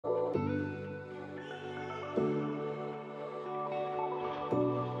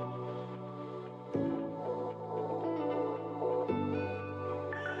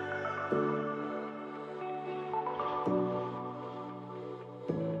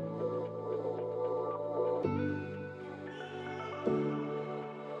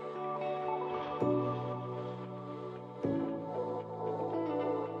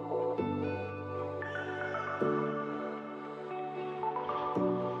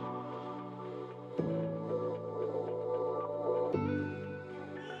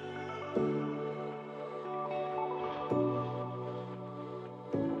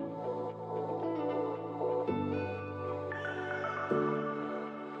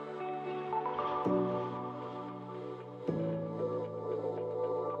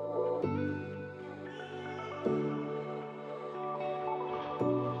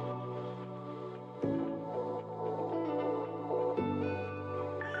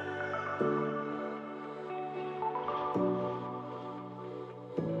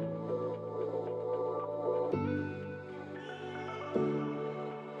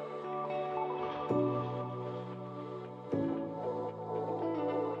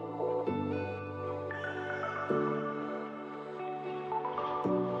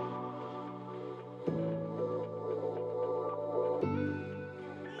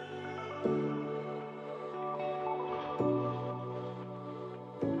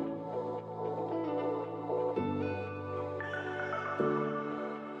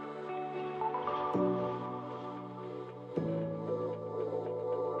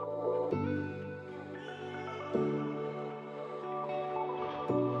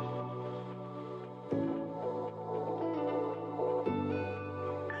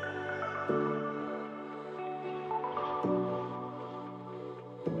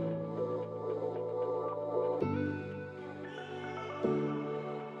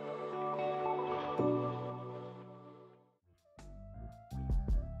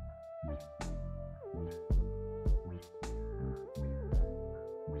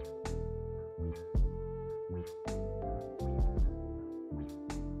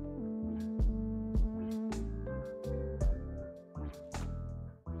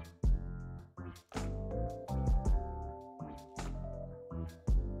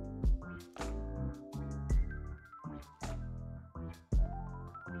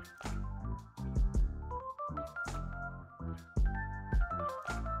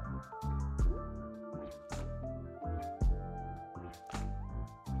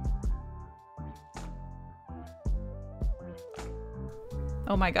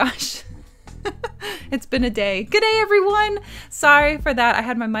Oh my gosh. It's been a day. Good day, everyone. Sorry for that. I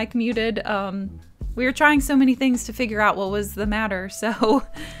had my mic muted. We were trying so many things to figure out what was the matter. So, all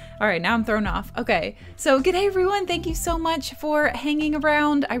right, now I'm thrown off. Okay, so good day, everyone. Thank you so much for hanging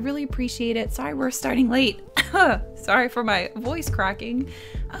around. I really appreciate it. Sorry we're starting late. Sorry for my voice cracking.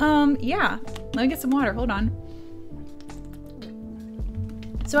 Yeah, let me get some water. Hold on.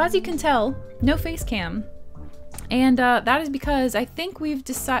 So as you can tell, no face cam. And that is because I think we've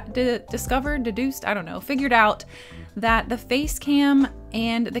deduced, I don't know, figured out that the face cam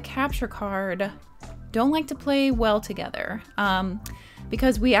and the capture card don't like to play well together.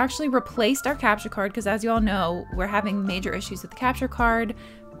 Because we actually replaced our capture card, because as you all know, we're having major issues with the capture card,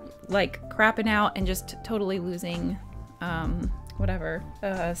 like crapping out and just totally losing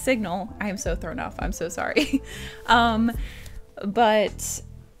signal. I am so thrown off. I'm so sorry. But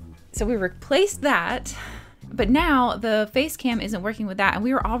so we replaced that. But now the face cam isn't working with that, and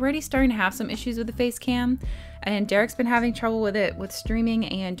we were already starting to have some issues with the face cam, and Derek's been having trouble with it with streaming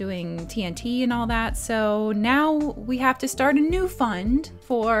and doing TNT and all that. So now we have to start a new fund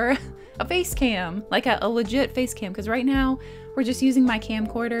for a face cam, like a legit face cam, because right now we're just using my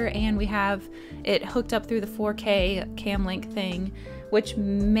camcorder and we have it hooked up through the 4K cam link thing, which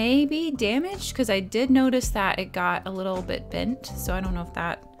may be damaged because I did notice that it got a little bit bent. So I don't know if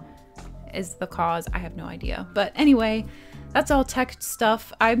that is the cause. I have no idea. But anyway, that's all tech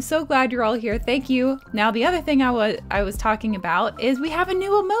stuff. I'm so glad you're all here. Thank you. Now the other thing I was talking about is we have a new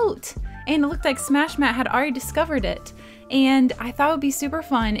emote, and it looked like Smash Matt had already discovered it. And I thought it would be super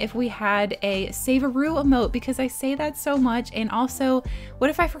fun if we had a save-a-roo emote, because I say that so much. And also, what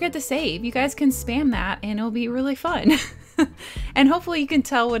if I forget to save? You guys can spam that and it'll be really fun. And hopefully you can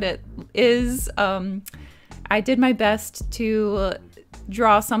tell what it is. I did my best to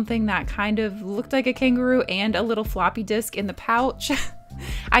draw something that kind of looked like a kangaroo and a little floppy disk in the pouch.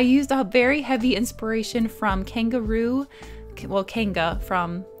 I used a very heavy inspiration from Kanga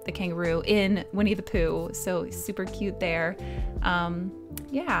from the kangaroo in Winnie the Pooh, so super cute there.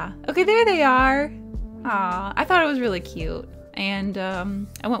 Yeah, okay, there they are. Aw, I thought it was really cute. And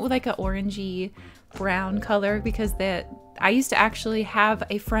I went with like an orangey brown color because I used to actually have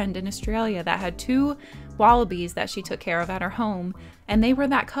a friend in Australia that had 2 wallabies that she took care of at her home, and they were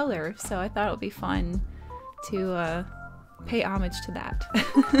that color, so I thought it would be fun to pay homage to that.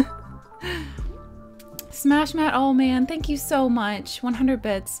 Smash Matt, oh man, thank you so much. 100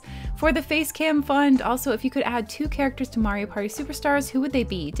 bits for the face cam fund. Also, if you could add 2 characters to Mario Party Superstars, who would they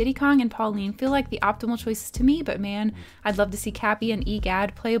be? Diddy Kong and Pauline feel like the optimal choices to me, but man, I'd love to see Cappy and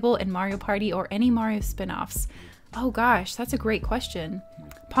Egad playable in Mario Party or any Mario spin-offs. Oh gosh, that's a great question.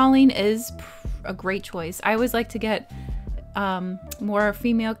 Pauline is a great choice. I always like to get more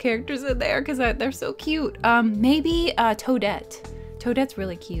female characters in there because they're so cute. Maybe Toadette. Toadette's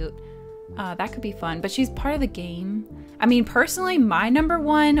really cute. That could be fun, but she's part of the game. I mean, personally, my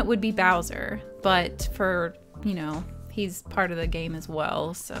 #1 would be Bowser, but for, you know, he's part of the game as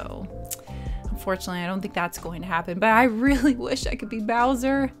well, so unfortunately, I don't think that's going to happen, but I really wish I could be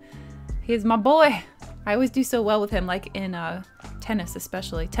Bowser. He's my boy. I always do so well with him, like in tennis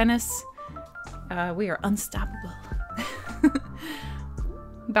especially. Tennis, we are unstoppable.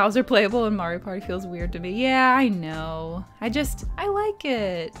 Bowser playable in Mario Party feels weird to me. Yeah, I know. I like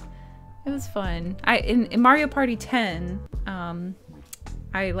it. It was fun. In Mario Party 10, I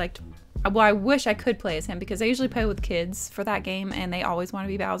wish I could play as him because I usually play with kids for that game and they always want to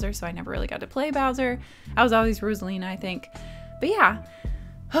be Bowser, so I never really got to play Bowser. I was always Rosalina, I think. But yeah.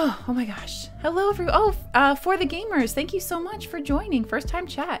 Oh my gosh. Hello everyone. Oh, for the gamers, thank you so much for joining. First time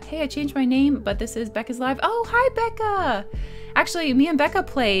chat. Hey, I changed my name, but this is Becca's Live. Oh, hi Becca. Actually, me and Becca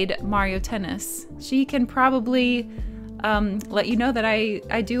played Mario Tennis. She can probably let you know that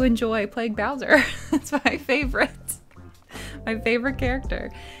I do enjoy playing Bowser. That's my favorite character.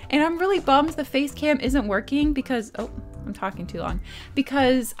 And I'm really bummed the face cam isn't working because, oh, I'm talking too long,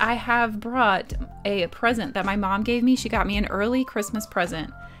 because I have brought a present that my mom gave me. She got me an early Christmas present,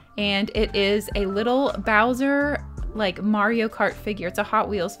 and it is a little Bowser like Mario Kart figure. It's a Hot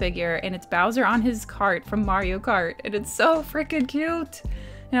Wheels figure, and it's Bowser on his cart from Mario Kart, and it's so freaking cute.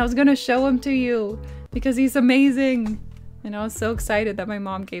 And I was gonna show him to you because he's amazing, and I was so excited that my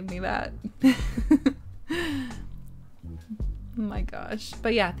mom gave me that. Oh my gosh.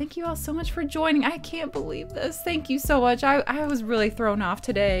 But yeah, thank you all so much for joining. I can't believe this. Thank you so much. I was really thrown off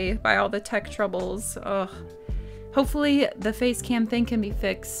today by all the tech troubles. Ugh. Hopefully the face cam thing can be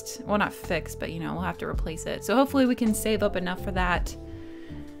fixed. Well, not fixed, but you know, we'll have to replace it. So hopefully we can save up enough for that.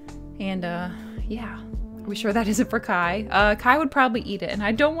 And yeah, we sure that isn't for Kai? Kai would probably eat it, and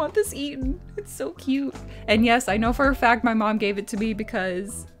I don't want this eaten. It's so cute. And yes, I know for a fact my mom gave it to me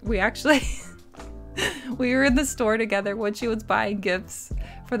because we actually, we were in the store together when she was buying gifts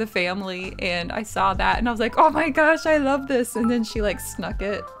for the family, and I saw that and I was like, oh my gosh, I love this. And then she like snuck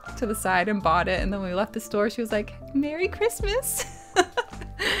it to the side and bought it, and then when we left the store, she was like, Merry Christmas.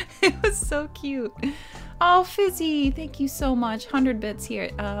 It was so cute. Oh, Fizzy, thank you so much. 100 bits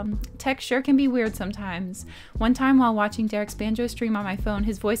here. Tech sure can be weird sometimes. One time while watching Derek's banjo stream on my phone,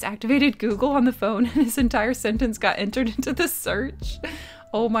 his voice activated Google on the phone and his entire sentence got entered into the search.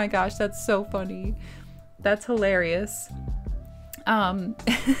 Oh my gosh, that's so funny. That's hilarious.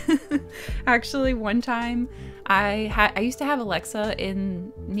 Actually, one time I used to have Alexa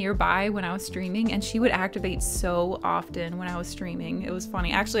in nearby when I was streaming, and she would activate so often when I was streaming. It was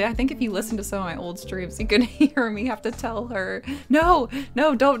funny. Actually, I think if you listen to some of my old streams, you can hear me have to tell her, no,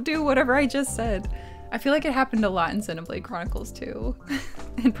 don't do whatever I just said. I feel like it happened a lot in Xenoblade Chronicles too,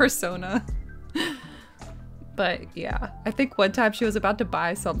 in Persona. But yeah, I think one time she was about to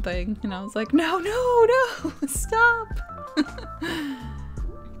buy something and I was like, no, stop.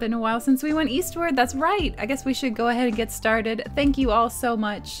 Been a while since we went eastward. That's right. I guess we should go ahead and get started. Thank you all so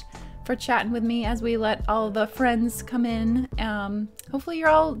much for chatting with me as we let all the friends come in. Hopefully you're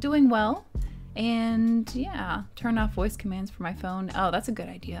all doing well. And yeah, turn off voice commands for my phone. Oh, that's a good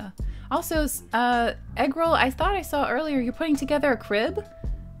idea. Also, Eggroll, I thought I saw earlier you're putting together a crib.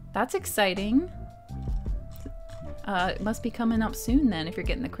 That's exciting. It must be coming up soon then if you're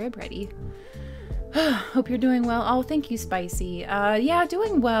getting the crib ready. Hope you're doing well. Oh, thank you, Spicy. Yeah,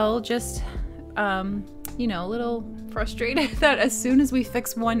 doing well. Just, you know, a little frustrated that as soon as we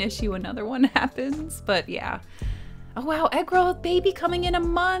fix one issue, another one happens. But yeah. Oh, wow. Eggroll baby coming in a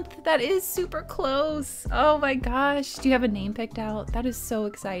month. That is super close. Oh my gosh. Do you have a name picked out? That is so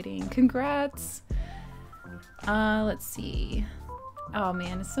exciting. Congrats. Let's see. Oh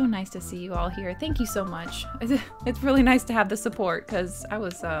man, it's so nice to see you all here. Thank you so much. It's really nice to have the support because I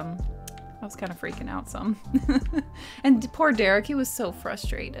was kind of freaking out some. And poor Derek, he was so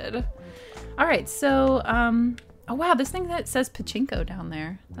frustrated. All right, so, oh wow, this thing that says Pachinko down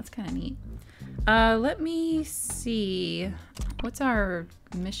there. That's kind of neat. Let me see. What's our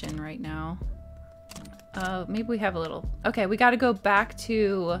mission right now? Maybe we have a little. Okay, we got to go back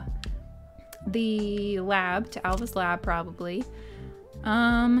to the lab, to Alva's lab probably.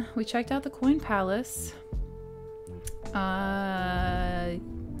 We checked out the Coin Palace.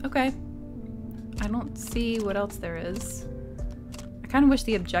 Okay. I don't see what else there is. I kind of wish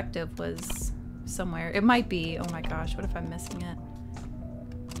the objective was somewhere. It might be. Oh my gosh, what if I'm missing it?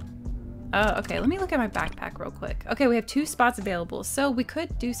 Okay, let me look at my backpack real quick. Okay, we have 2 spots available, so we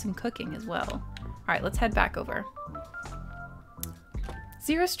could do some cooking as well. All right, let's head back over.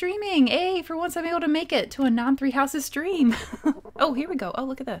 Zero streaming! Hey, for once I'm able to make it to a non-Three Houses stream. Oh, here we go. Oh,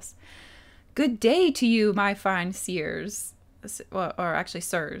 look at this. Good day to you, my fine seers. Well, or actually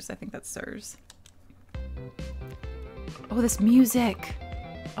sirs. I think that's sirs. Oh, this music.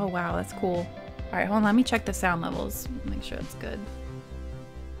 Oh, wow, that's cool. All right, hold on. Let me check the sound levels. Make sure it's good.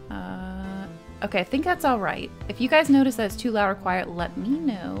 Okay, I think that's all right. If you guys notice that it's too loud or quiet, let me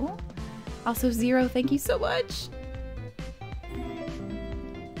know. Also, Zero, thank you so much.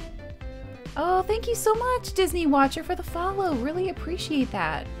 Oh, thank you so much, Disney Watcher, for the follow. Really appreciate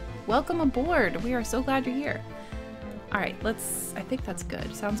that. Welcome aboard. We are so glad you're here. All right, let's, I think that's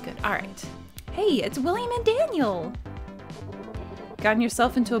good. Sounds good. All right. Hey, it's William and Daniel. Gotten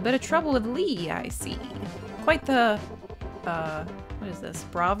yourself into a bit of trouble with Lee, I see. Quite the, what is this,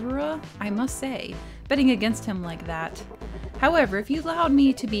 bravura, I must say, betting against him like that. However, if you allowed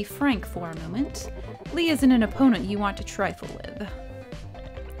me to be frank for a moment, Lee isn't an opponent you want to trifle with.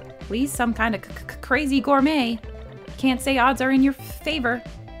 Lee's some kind of crazy gourmet. Can't say odds are in your favor.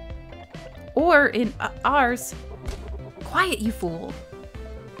 Or in ours. Quiet, you fool.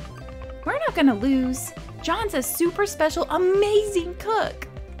 We're not gonna lose. John's a super special, amazing cook.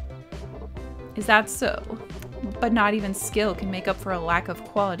 Is that so? But not even skill can make up for a lack of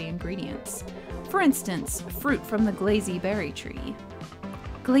quality ingredients. For instance, fruit from the Glazy berry tree.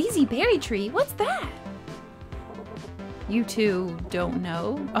 Glazy berry tree? What's that? You two don't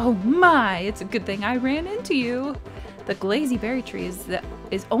know? Oh my, it's a good thing I ran into you. The Glazy berry tree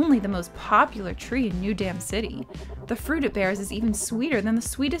is only the most popular tree in New Dam City. The fruit it bears is even sweeter than the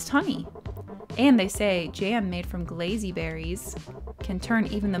sweetest honey. And they say jam made from Glazy berries can turn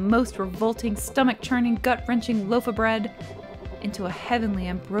even the most revolting, stomach-churning, gut-wrenching loaf of bread into a heavenly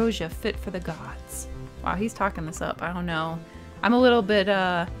ambrosia fit for the gods. Wow, he's talking this up. I don't know. I'm a little bit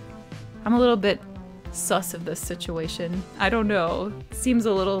sus of this situation. I don't know. Seems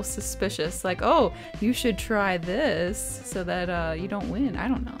a little suspicious. Like, oh, you should try this so that you don't win. I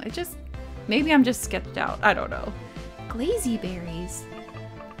don't know. It just, maybe I'm just sketched out. I don't know. Glazy berries.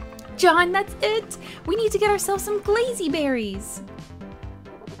 John, that's it. We need to get ourselves some glazy berries.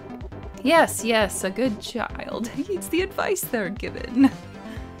 Yes, yes, a good child. Heeds the advice they're given.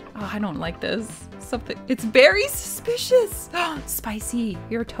 Oh, I don't like this. Something. It's very suspicious. Spicy.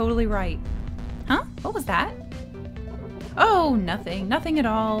 You're totally right. Huh? What was that? Oh, nothing. Nothing at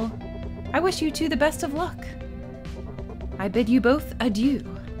all. I wish you two the best of luck. I bid you both adieu.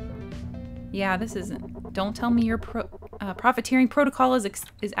 Yeah, this isn't. Don't tell me your profiteering protocol is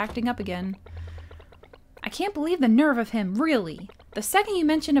acting up again. I can't believe the nerve of him, really. The second you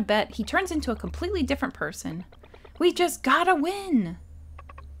mention a bet, he turns into a completely different person. We just gotta win.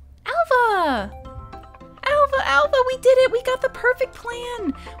 Alva! Alva, Alva, we did it! We got the perfect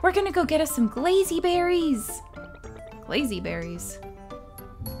plan! We're gonna go get us some glazy berries. Glazy berries?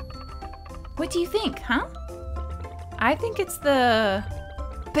 What do you think, huh? I think it's the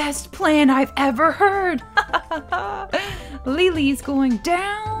best plan I've ever heard! Lily's going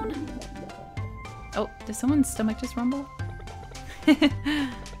down! Oh, does someone's stomach just rumble?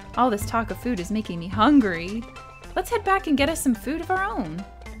 All this talk of food is making me hungry. Let's head back and get us some food of our own.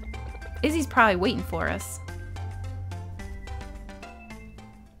 Izzy's probably waiting for us.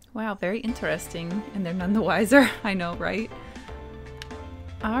 Wow, very interesting. And they're none the wiser. I know, right?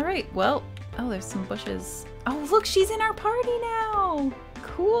 Alright, well, oh, there's some bushes. Oh, look, she's in our party now!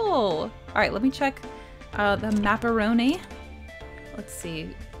 Cool! Alright, let me check the macaroni. Let's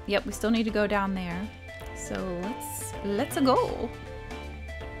see. Yep, we still need to go down there. So let's go.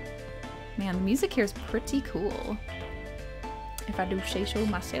 Man, the music here is pretty cool. If I do say so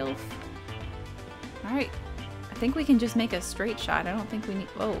myself. Alright. I think we can just make a straight shot. I don't think we need...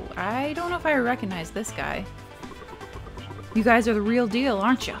 Oh, I don't know if I recognize this guy. You guys are the real deal,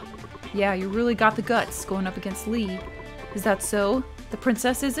 aren't you? Yeah, you really got the guts going up against Lee. Is that so? The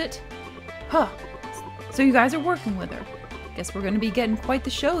princess, is it? Huh. So you guys are working with her. Guess we're gonna be getting quite the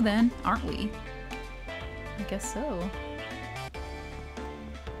show then, aren't we? I guess so.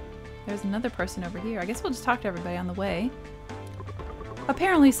 There's another person over here. I guess we'll just talk to everybody on the way.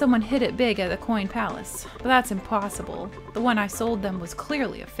 Apparently someone hid it big at the Coin Palace, but that's impossible. The one I sold them was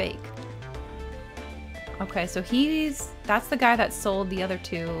clearly a fake. Okay, so that's the guy that sold the other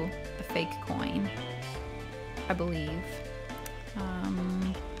two the fake coin, I believe.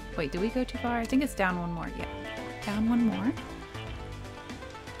 Wait, did we go too far? I think it's down one more. Yeah, down one more.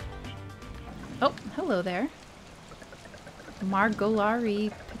 Oh, hello there.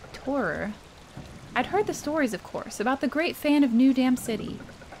 Margolari Pictorer. I'd heard the stories, of course, about the great fan of New Dam City,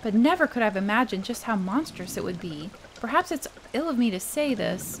 but never could I've imagined just how monstrous it would be. Perhaps it's ill of me to say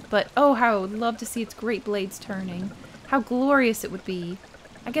this, but oh, how I would love to see its great blades turning. How glorious it would be.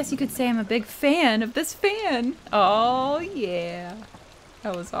 I guess you could say I'm a big fan of this fan. Oh, yeah.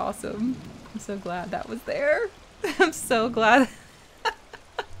 That was awesome. I'm so glad that was there. I'm so glad.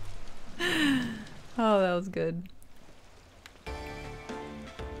 Oh, that was good.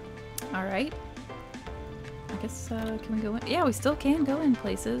 Alright. I guess, can we go in? Yeah, we still can go in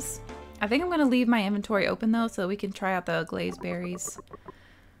places. I think I'm going to leave my inventory open, though, so we can try out the glazed berries.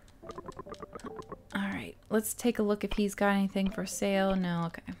 Alright, let's take a look if he's got anything for sale. No,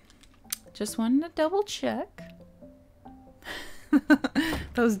 okay. Just wanted to double check.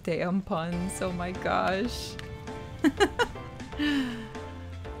 Those damn puns, oh my gosh.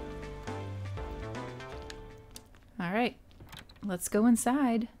 Alright, let's go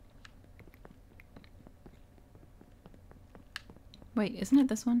inside. Wait, isn't it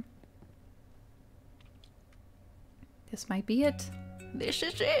this one? This might be it. This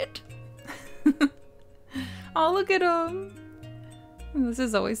is it. Oh, look at him. This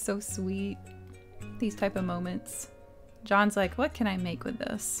is always so sweet. These type of moments. John's like, what can I make with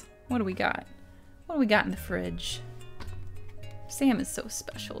this? What do we got? What do we got in the fridge? Sam is so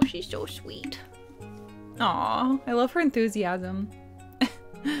special. She's so sweet. Aw, I love her enthusiasm.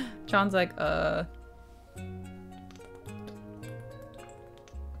 John's like,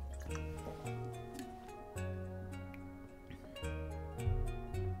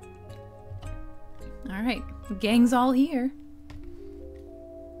 Alright, the gang's all here.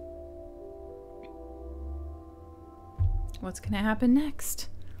 What's gonna happen next?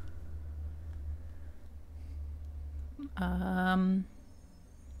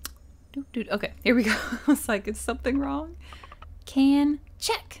 Okay, here we go. I was like, is something wrong? Can,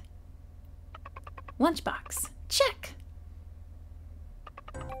 check. Lunchbox, check.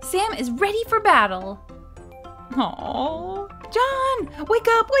 Sam is ready for battle. Aww. John, wake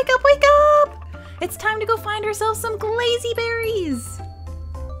up, wake up, wake up! It's time to go find ourselves some Glazy berries!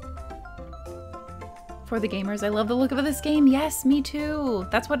 For the gamers, I love the look of this game. Yes, me too.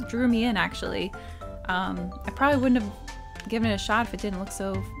 That's what drew me in, actually. I probably wouldn't have given it a shot if it didn't look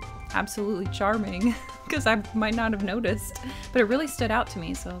so absolutely charming, because I might not have noticed. But it really stood out to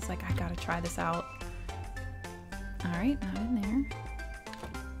me, so I was like, I gotta try this out. Alright, not in there.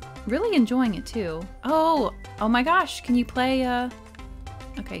 Really enjoying it, too. Oh my gosh, can you play,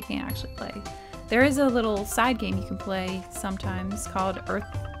 okay, you can't actually play. There is a little side game you can play sometimes called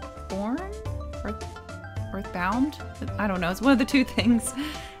Earthbound? I don't know, it's one of the two things.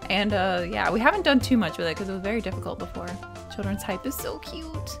 And yeah, we haven't done too much with it because it was very difficult before. Children's Hype is so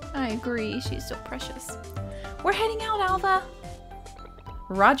cute. I agree, she's so precious. We're heading out, Alva.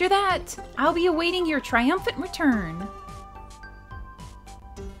 Roger that. I'll be awaiting your triumphant return.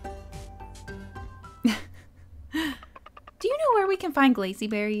 Do you know where we can find Glazy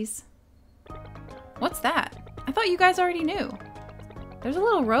berries? What's that? I thought you guys already knew. There's a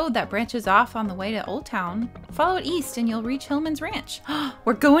little road that branches off on the way to Old Town. Follow it east and you'll reach Hillman's Ranch.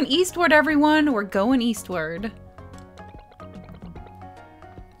 We're going eastward, everyone. We're going eastward.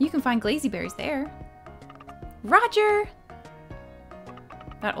 You can find Glazy berries there. Roger!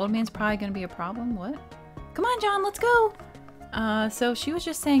 That old man's probably gonna be a problem. What? Come on, John, let's go! So she was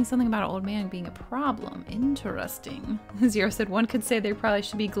just saying something about an old man being a problem. Interesting. Zero said one could say they probably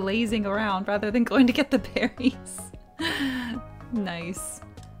should be glazing around rather than going to get the berries. Nice.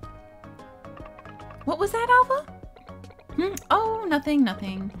 What was that, Alva? Oh, nothing,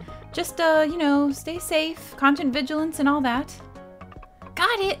 nothing. Just, you know, stay safe, content vigilance and all that.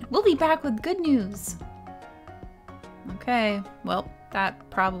 Got it! We'll be back with good news. Okay, well, that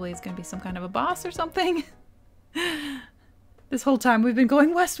probably is gonna be some kind of a boss or something. This whole time we've been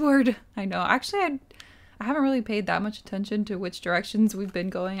going westward. I know. Actually, I haven't really paid that much attention to which directions we've been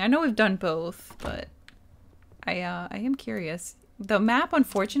going. I know we've done both, but I am curious. The map,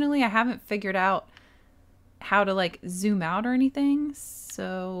 unfortunately, I haven't figured out how to like zoom out or anything.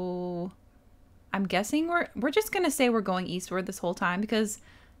 So I'm guessing we're just gonna say we're going eastward this whole time because,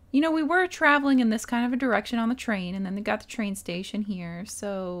 you know, we were traveling in this kind of a direction on the train, and then they got the train station here.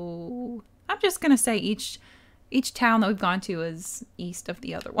 So I'm just gonna say each town that we've gone to is east of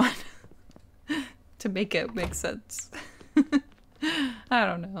the other one to make it make sense. I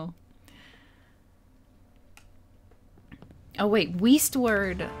don't know. Oh wait,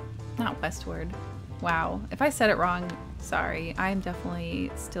 Westward, not westward. Wow, if I said it wrong, sorry. I'm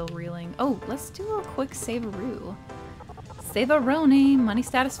definitely still reeling. Oh, let's do a quick save-a-roo. Save-a-roni, money,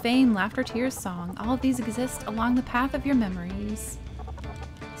 status, fame, laughter, tears, song. All of these exist along the path of your memories.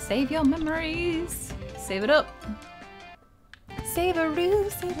 Save your memories. Save it up. Save-a-roo,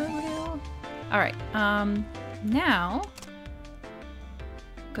 save-a-roo. All right, now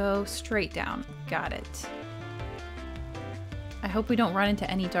go straight down. Got it. I hope we don't run into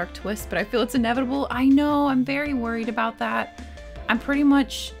any dark twists, but I feel it's inevitable. I know, I'm very worried about that. I'm pretty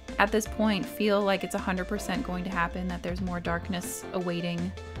much, at this point, feel like it's 100% going to happen, that there's more darkness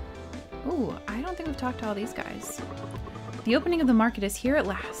awaiting. Ooh, I don't think we've talked to all these guys. The opening of the market is here at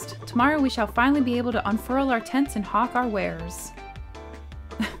last. Tomorrow we shall finally be able to unfurl our tents and hawk our wares.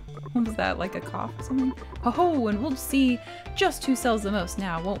 What was that, like a cough or something? Ho-ho, and we'll see just who sells the most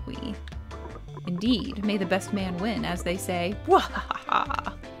now, won't we? Indeed, may the best man win, as they say.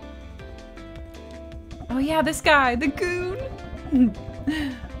 Wahaha! Oh yeah, this guy, the goon!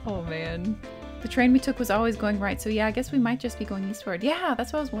 Oh man. The train we took was always going right, so yeah, I guess we might just be going eastward. Yeah,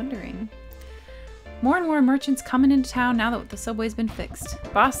 that's what I was wondering. More and more merchants coming into town now that the subway's been fixed.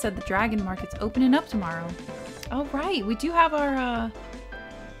 Boss said the Dragon Market's opening up tomorrow. Oh right, we do have our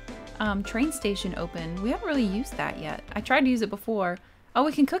train station open. We haven't really used that yet. I tried to use it before. Oh,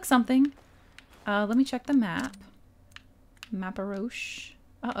 we can cook something. Let me check the map. Maparoche.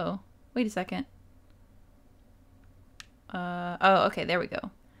 Uh-oh. Wait a second. Oh, okay, there we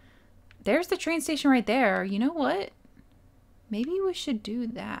go. There's the train station right there. You know what? Maybe we should do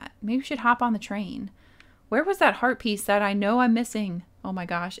that. Maybe we should hop on the train. Where was that heart piece that I know I'm missing? Oh my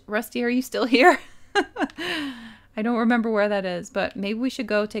gosh. Rusty, are you still here? I don't remember where that is, but maybe we should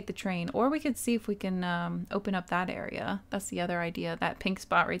go take the train. Or we could see if we can open up that area. That's the other idea. That pink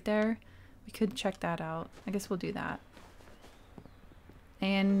spot right there. We could check that out. I guess we'll do that.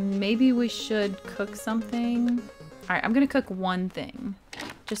 And maybe we should cook something. All right, I'm going to cook one thing.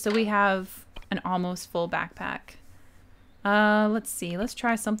 Just so we have an almost full backpack. Let's see. Let's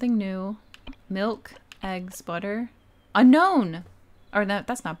try something new. Milk, eggs, butter. Unknown! Or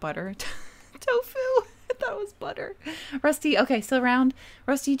that's not butter. Tofu! I thought it was butter. Rusty, okay, still around.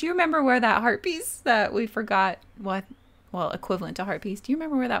 Rusty, do you remember where that heart piece that we forgot? Well, equivalent to heart piece. Do you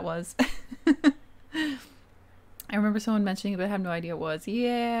remember where that was? I remember someone mentioning it, but I have no idea what it was.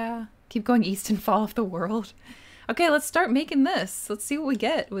 Yeah. Keep going east and fall off the world. Okay, let's start making this. Let's see what we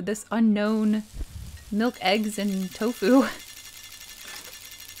get with this unknown milk, eggs, and tofu.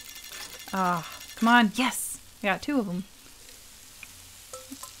 Ah, come on. Yes! I got 2 of them.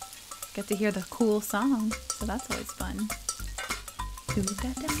 Get to hear the cool song, so that's always fun.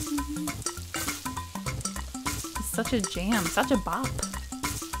 It's such a jam, such a bop.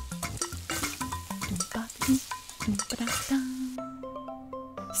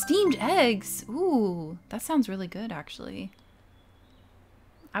 Steamed eggs! Ooh, that sounds really good, actually.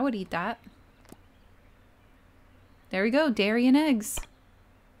 I would eat that. There we go, dairy and eggs.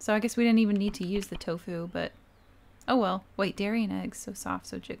 So I guess we didn't even need to use the tofu, but... Oh well. Wait, dairy and eggs. So soft,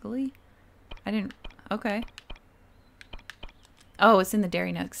 so jiggly. I didn't... Okay. Oh, it's in the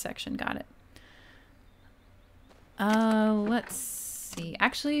dairy nuts section. Got it. Let's see.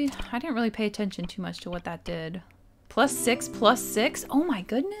 Actually, I didn't really pay attention too much to what that did. +6, +6? Oh my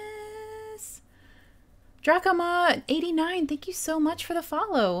goodness! Dracoma89, thank you so much for the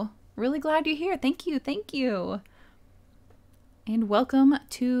follow. Really glad you're here. Thank you, thank you. And welcome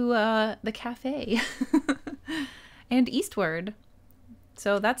to the cafe. And Eastward.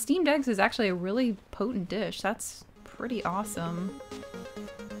 So that steamed eggs is actually a really potent dish. That's pretty awesome.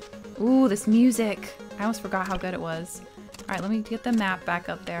 Ooh, this music. I almost forgot how good it was. Alright, let me get the map back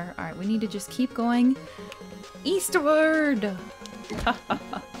up there. Alright, we need to just keep going eastward.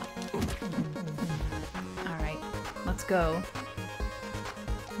 Alright, let's go.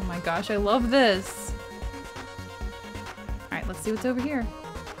 Oh my gosh, I love this. Alright, let's see what's over here.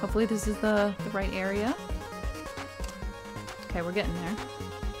 Hopefully this is the right area. Okay, we're getting there.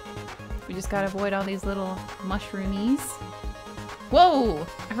 We just gotta avoid all these little mushroomies. Whoa!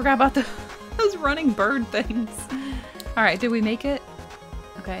 I forgot about those running bird things. Alright, did we make it?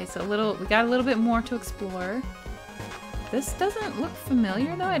 Okay, so we got a little bit more to explore. This doesn't look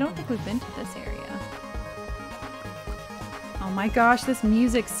familiar though. I don't think we've been to this area. Oh my gosh, this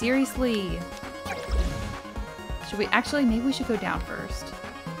music, seriously. Should we actually, maybe we should go down first.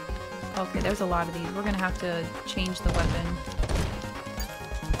 Okay, there's a lot of these. We're gonna have to change the weapon.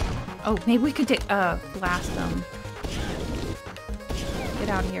 Oh, maybe we could blast them. Get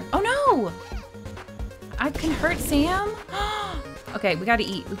out of here. Oh no! I can hurt Sam? Okay, we gotta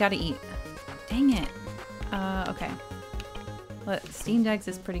eat. We gotta eat. Dang it. Okay. Steamed eggs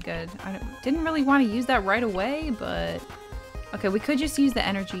is pretty good. I didn't really want to use that right away, but... Okay, we could just use the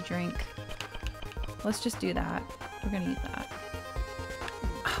energy drink. Let's just do that. We're gonna eat that.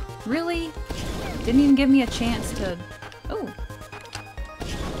 Really? Didn't even give me a chance to... Oh.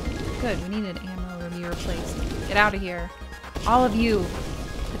 Good, we needed ammo to be replaced. Get out of here. All of you.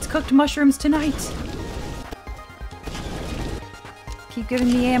 It's cooked mushrooms tonight. Keep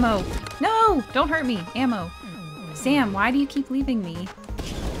giving me ammo. No! Don't hurt me. Ammo. Sam, why do you keep leaving me?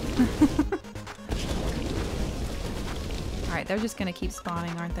 Alright, they're just gonna keep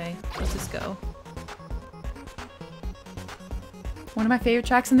spawning, aren't they? Let's just go. One of my favorite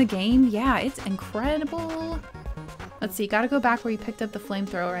tracks in the game? Yeah, it's incredible. Let's see, gotta go back where you picked up the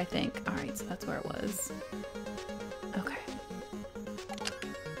flamethrower, I think. Alright, so that's where it was. Okay.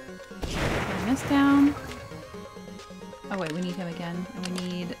 Bring this down. Oh wait, we need him again. And we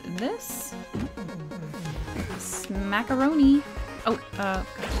need this. Macaroni. Oh, gotta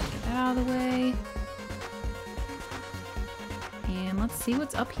get that out of the way. And let's see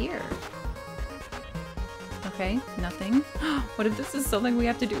what's up here. Okay, nothing. What if this is something we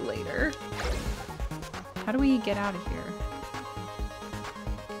have to do later? How do we get out of here?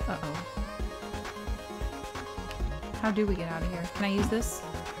 Uh-oh. How do we get out of here? Can I use this?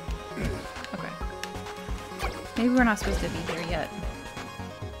 Okay. Maybe we're not supposed to be here yet.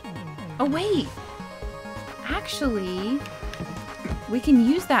 Oh, wait! Actually, we can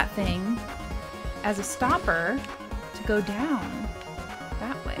use that thing as a stopper to go down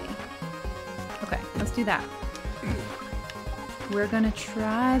that way. Okay, let's do that. We're gonna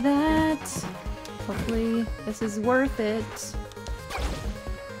try that. Hopefully this is worth it.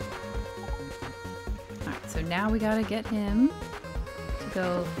 Alright, so now we gotta get him to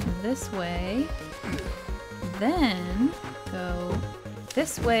go this way. Then go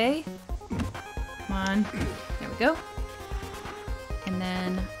this way. Come on. There we go. And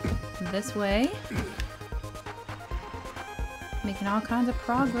then this way. Making all kinds of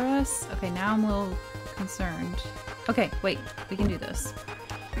progress. Okay, now I'm a little concerned. Okay, wait. We can do this.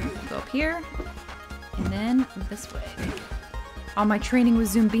 Go up here. And then this way. All my training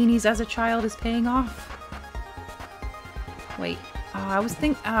with Zoombinis as a child is paying off. Wait. Oh, I was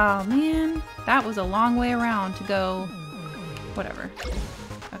thinking... Oh, man. That was a long way around to go... Whatever.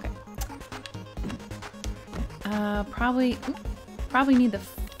 Okay. Probably need the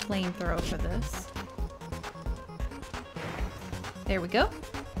flamethrower for this. There we go.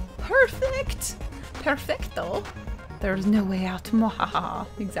 Perfect! Perfecto! There's no way out. Mwahaha.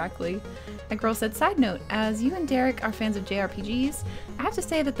 Exactly. That girl said, side note, as you and Derek are fans of JRPGs, I have to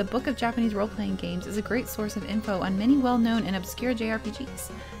say that the Book of Japanese Role-Playing Games is a great source of info on many well-known and obscure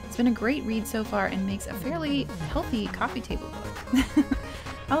JRPGs. It's been a great read so far and makes a fairly healthy coffee table book.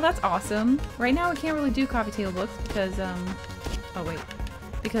 Oh, that's awesome. Right now we can't really do coffee table books because, oh wait,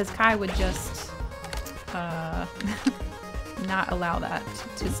 because Kai would just, not allow that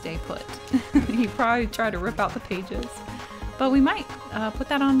to stay put. He'd probably try to rip out the pages. But we might put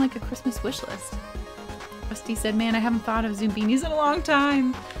that on like a Christmas wish list. Rusty said, man, I haven't thought of Zoombinis in a long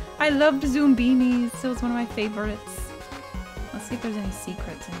time. I loved Zoombinis. It was one of my favorites. Let's see if there's any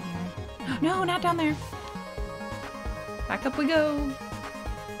secrets in here. No, not down there. Back up we go.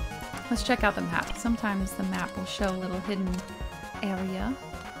 Let's check out the map. Sometimes the map will show a little hidden area.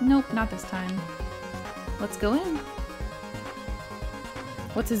 Nope, not this time. Let's go in.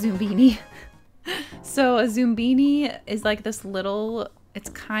 What's a Zoombini? So a Zoombini is like this little, it's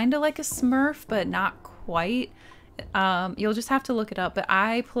kind of like a Smurf, but not quite. You'll just have to look it up. But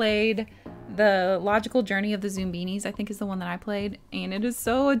I played the Logical Journey of the Zoombinis, I think is the one that I played. And it is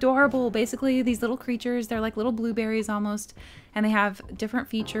so adorable. Basically, these little creatures, they're like little blueberries almost. And they have different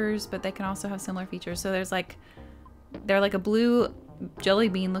features, but they can also have similar features. So there's like, they're like a blue jelly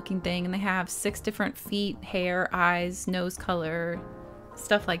bean looking thing. And they have 6 different feet, hair, eyes, nose color,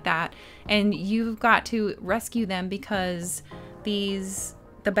 stuff like that. And you've got to rescue them because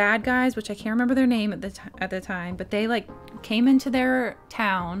the bad guys, which I can't remember their name at the time, but they like came into their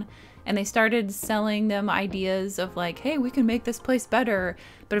town and they started selling them ideas of like, hey, we can make this place better.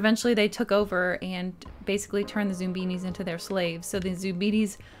 But eventually they took over and basically turned the Zoombinis into their slaves. So the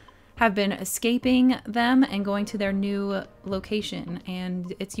Zoombinis have been escaping them and going to their new location.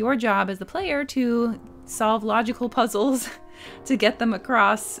 And it's your job as the player to solve logical puzzles to get them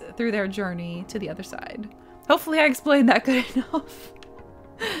across through their journey to the other side. Hopefully I explained that good enough.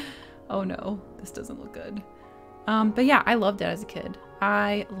 Oh no, this doesn't look good. But yeah, I loved it as a kid.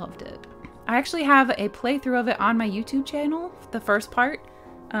 I loved it. I actually have a playthrough of it on my YouTube channel, the first part.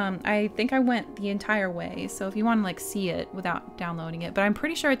 I think I went the entire way, so if you want to like see it without downloading it, but I'm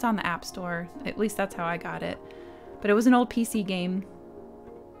pretty sure it's on the App Store. At least that's how I got it. But it was an old PC game.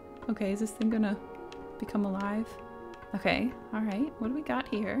 Okay, is this thing gonna become alive? Okay, all right, what do we got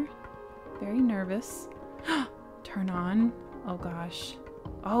here? Very nervous. Turn on. Oh gosh.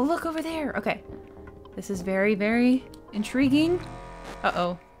 Oh, look over there. Okay, this is very, very intriguing.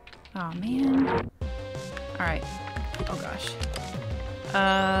 Uh-oh. Oh man. All right. Oh gosh.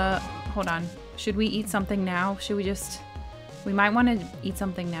 Hold on. Should we eat something now? Should we just... We might want to eat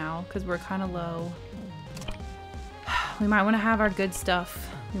something now because we're kind of low. We might want to have our good stuff.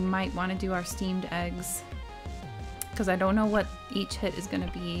 We might want to do our steamed eggs because I don't know what each hit is going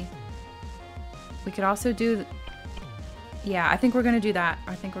to be. We could also do... Yeah, I think we're going to do that.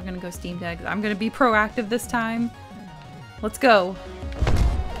 I think we're going to go steamed eggs. I'm going to be proactive this time. Let's go.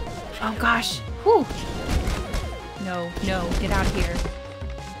 Oh gosh. Whew. No, no, get out of here.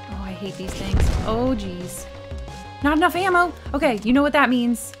 Oh, I hate these things. Oh, geez. Not enough ammo. Okay, you know what that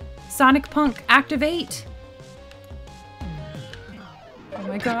means. Sonic Punk, activate. Oh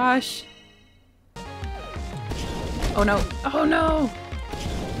my gosh. Oh no. Oh no.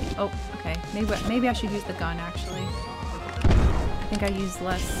 Oh, okay. Maybe I should use the gun, actually. I think I used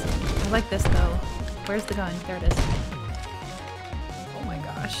less. I like this, though. Where's the gun? There it is. Oh my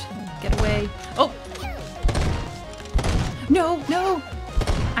gosh. Get away. Oh! No, no!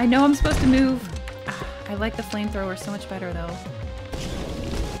 I know I'm supposed to move. I like the flamethrower so much better, though.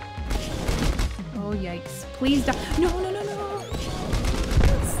 Oh, yikes. Please die. No, no, no, no!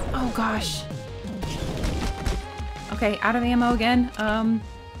 Oh, gosh. Okay, out of ammo again.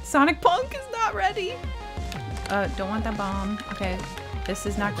 Sonic Punk is not ready. Don't want that bomb. Okay, this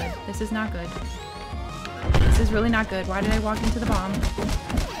is not good. This is not good. This is really not good. Why did I walk into the bomb?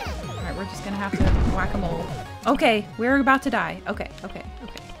 Alright, we're just gonna have to whack-a-mole. Okay, we're about to die. Okay, okay,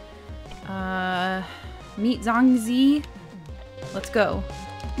 okay. Meet Zongzi. Let's go.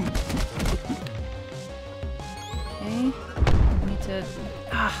 Okay.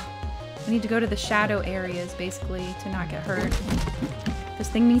 We need to go to the shadow areas, basically, to not get hurt. This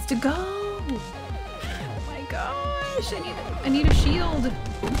thing needs to go! Oh my gosh, I need a shield.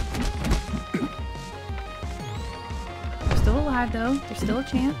 They're still alive, though. There's still a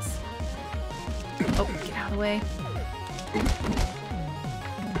chance. Oh, get out of the way.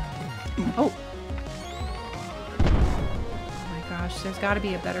 Oh! Oh my gosh, there's gotta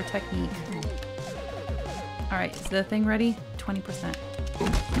be a better technique. All right, is the thing ready? 20%.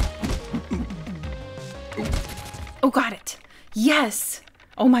 Oh, got it. Yes.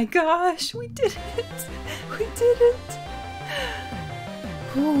 Oh my gosh, we did it. We did it.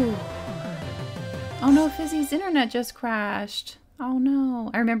 Whew. Oh no, Fizzy's internet just crashed. Oh no.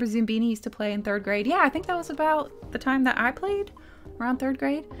 I remember Zumbini used to play in 3rd grade. Yeah, I think that was about the time that I played, around 3rd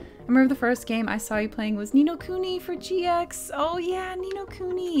grade. I remember the first game I saw you playing was Ni no Kuni for GX. Oh yeah, Ni no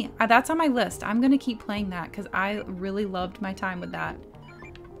Kuni. That's on my list. I'm gonna keep playing that because I really loved my time with that.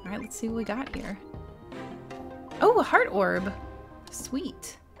 All right, let's see what we got here. Oh, a heart orb.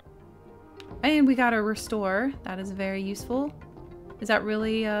 Sweet. And we got a restore. That is very useful. Is that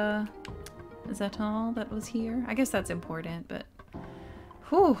really, is that all that was here? I guess that's important, but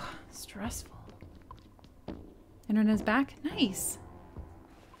whew, stressful. Internet's back. Nice.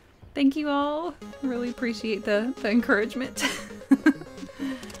 Thank you all. Really appreciate the encouragement. All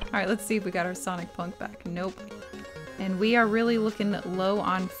right, let's see if we got our Sonic Punk back. Nope. And we are really looking low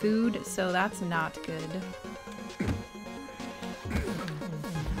on food, so that's not good.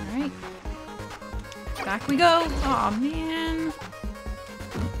 All right. Back we go. Aw, man.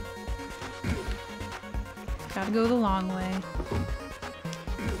 Gotta go the long way.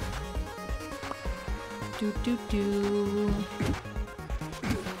 Do.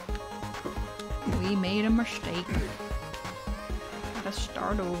 We made a mistake. Gotta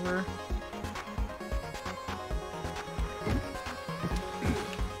start over.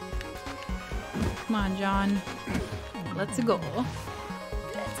 Come on, John. Let's go.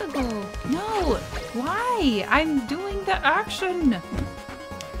 Let's go. No! Why? I'm doing the action!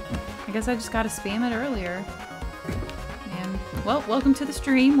 I guess I just gotta spam it earlier. And, well, welcome to the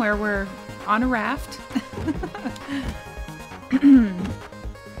stream where we're on a raft.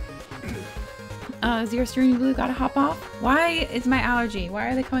 Zero Streaming Blue, gotta hop off. Why is my allergy? Why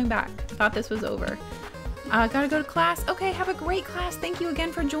are they coming back? I thought this was over. Gotta go to class. Okay, have a great class. Thank you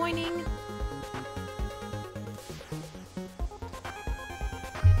again for joining.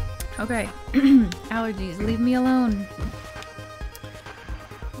 Okay. Allergies, leave me alone.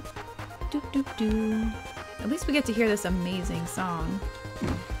 Do. At least we get to hear this amazing song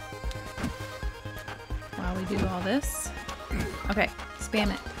while we do all this. Okay,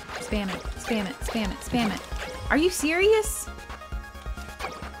 spam it. Spam it. Spam it. Spam it. Spam it. Are you serious?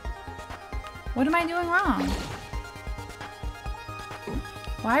 What am I doing wrong?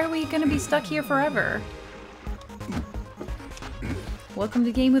 Why are we gonna be stuck here forever? Welcome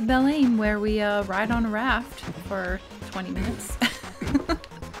to Game with BelleAim, where we ride on a raft for 20 minutes.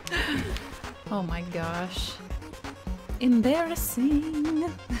 Oh my gosh.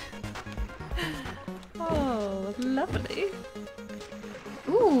 Embarrassing. Oh, lovely.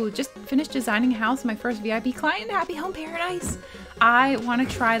 Ooh, just finished designing a house, my first VIP client, Happy Home Paradise. I want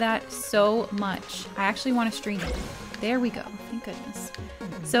to try that so much. I actually want to stream it. There we go. Thank goodness.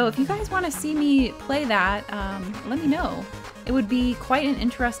 So if you guys want to see me play that, let me know. It would be quite an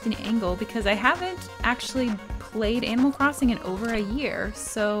interesting angle because I haven't actually played Animal Crossing in over a year,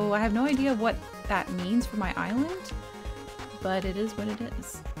 so I have no idea what that means for my island, but it is what it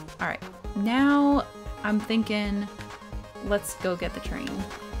is. All right, now I'm thinking let's go get the train.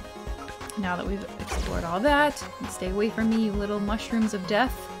 Now that we've explored all that, stay away from me, you little mushrooms of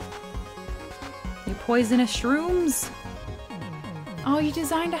death. You poisonous shrooms. Oh, you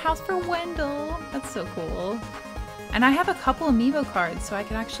designed a house for Wendell. That's so cool. And I have a couple amiibo cards, so I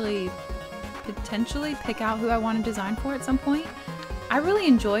can actually potentially pick out who I want to design for at some point. I really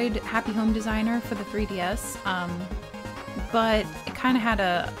enjoyed Happy Home Designer for the 3DS, but it kind of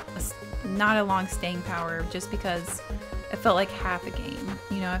had not a long staying power just because it felt like half a game.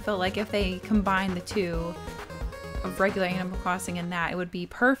 You know, I felt like if they combined the two of regular Animal Crossing and that, it would be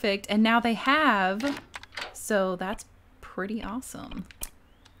perfect. And now they have, so that's pretty awesome.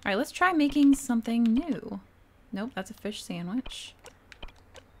 All right, let's try making something new. Nope, that's a fish sandwich.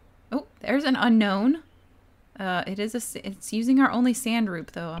 Oh, there's an unknown. It's using our only sand root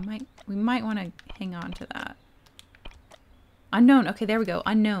though. We might want to hang on to that. Unknown. Okay, there we go.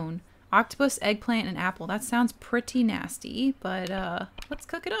 Unknown. Octopus, eggplant, and apple. That sounds pretty nasty, but let's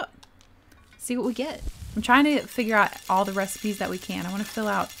cook it up. See what we get. I'm trying to figure out all the recipes that we can. I want to fill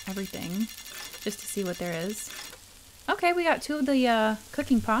out everything just to see what there is. Okay, we got 2 of the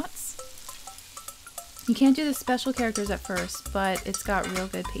cooking pots. You can't do the special characters at first, but it's got real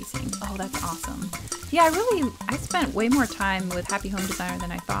good pacing. Oh, that's awesome. Yeah, I spent way more time with Happy Home Designer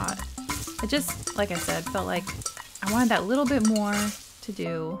than I thought. It just, like I said, felt like I wanted that little bit more to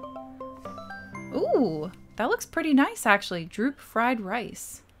do. Ooh, that looks pretty nice actually. Droop fried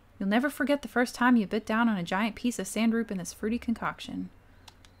rice. You'll never forget the first time you bit down on a giant piece of sand root in this fruity concoction.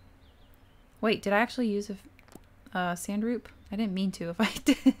 Wait, did I actually use a... Sandroop? I didn't mean to if I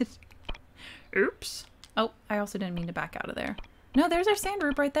did. Oops. Oh, I also didn't mean to back out of there. No, there's our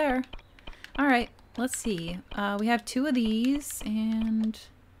Sandroop right there. Alright, let's see. We have 2 of these, and...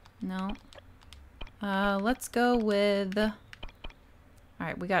 No. Let's go with...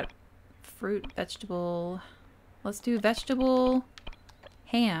 Alright, we got fruit, vegetable... Let's do vegetable,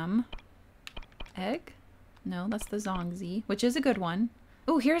 ham, egg? No, that's the zongzi, which is a good one.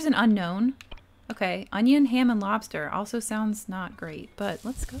 Oh, here's an unknown. Okay, onion, ham, and lobster. Also sounds not great, but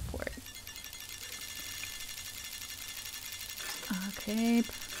let's go for it. Okay,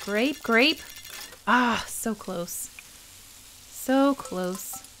 grape. Ah, so close. So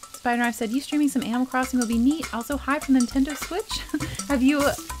close. Spider Knife said, you streaming some Animal Crossing would be neat. Also, hi from Nintendo Switch. Have you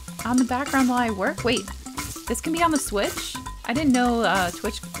on the background while I work? Wait, this can be on the Switch? I didn't know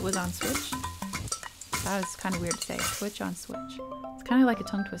Twitch was on Switch. That was kind of weird to say. Twitch on Switch. It's kind of like a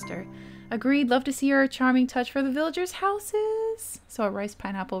tongue twister. Agreed. Love to see your charming touch for the villagers' houses. So a rice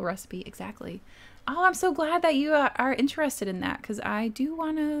pineapple recipe. Exactly. Oh, I'm so glad that you are interested in that, because I do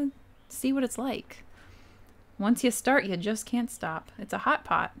want to see what it's like. Once you start, you just can't stop. It's a hot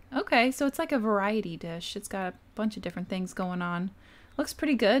pot. Okay, so it's like a variety dish. It's got a bunch of different things going on. Looks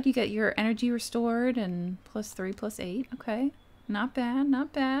pretty good. You get your energy restored and +3 +8. Okay. Not bad,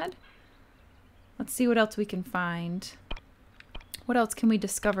 not bad. Let's see what else we can find. What else can we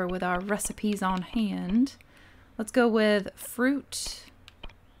discover with our recipes on hand? Let's go with fruit.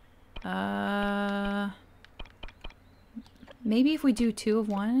 Maybe if we do 2 of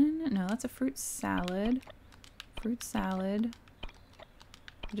 1. No, that's a fruit salad. Fruit salad.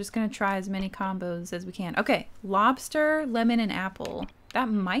 We're just gonna try as many combos as we can. Okay, lobster, lemon, and apple. That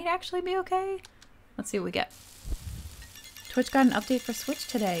might actually be okay. Let's see what we get. Twitch got an update for Switch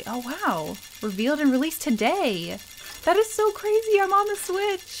today. Oh wow, revealed and released today. That is so crazy. I'm on the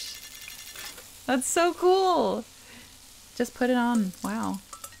Switch. That's so cool. Just put it on. Wow.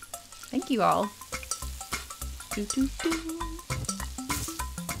 Thank you all. Doo, doo, doo.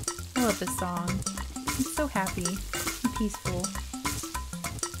 I love this song. I'm so happy and peaceful.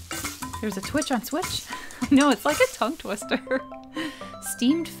 There's a Twitch on Switch. No, it's like a tongue twister.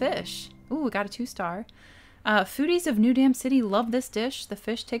 Steamed fish. Ooh, we got a 2-star. Foodies of New Dam City love this dish. The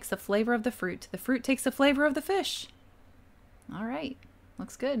fish takes the flavor of the fruit. The fruit takes the flavor of the fish. All right,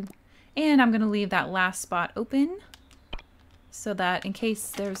 looks good. And I'm gonna leave that last spot open so that in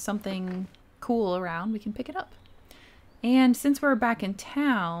case there's something cool around, we can pick it up. And since we're back in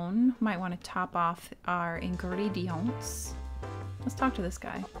town, might want to top off our ingredients. Let's talk to this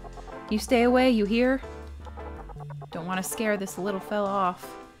guy. You stay away, you hear? Don't want to scare this little fella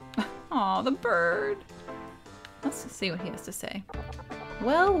off. Aw, the bird. Let's see what he has to say.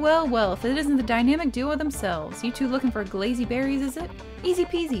 Well, well, well, if it isn't the dynamic duo themselves. You two looking for glazy berries, is it? Easy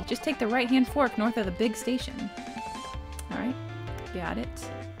peasy, just take the right-hand fork north of the big station. Alright, got it.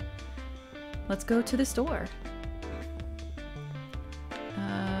 Let's go to the store.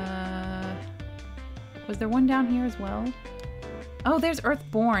 Was there one down here as well? Oh, there's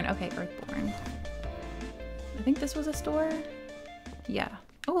Earthborn. Okay, Earthborn. I think this was a store? Yeah.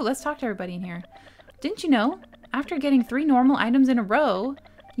 Oh, let's talk to everybody in here. Didn't you know? After getting 3 normal items in a row,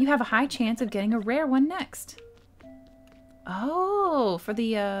 you have a high chance of getting a rare one next. Oh, for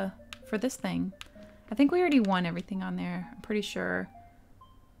the, for this thing. I think we already won everything on there. I'm pretty sure.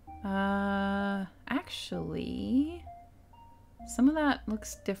 Actually, some of that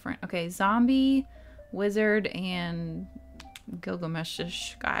looks different. Okay, zombie, wizard, and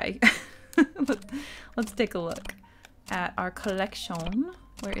Gilgamesh-ish guy. Let's take a look at our collection.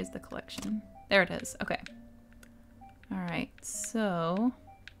 Where is the collection? There it is. Okay. All right. So,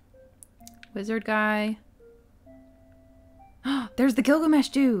 wizard guy. There's the Gilgamesh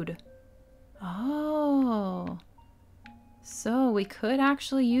dude. Oh. So we could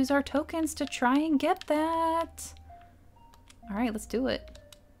actually use our tokens to try and get that. All right, let's do it.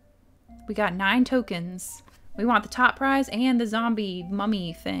 We got 9 tokens. We want the top prize and the zombie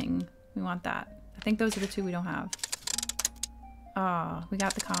mummy thing. We want that. I think those are the 2 we don't have. Ah, we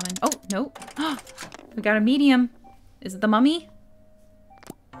got the common. Oh, nope. We got a medium. Is it the mummy?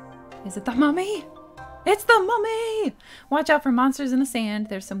 Is it the mummy? It's the mummy! Watch out for monsters in the sand.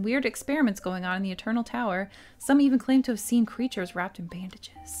 There's some weird experiments going on in the Eternal Tower. Some even claim to have seen creatures wrapped in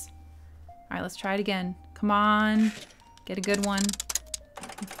bandages. Alright, let's try it again. Come on. Get a good one.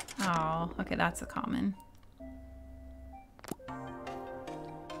 Oh, okay, that's a common.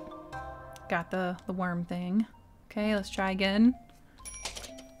 Got the worm thing. Okay, let's try again.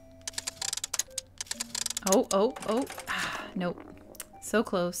 Oh, oh, oh. Ah, nope. So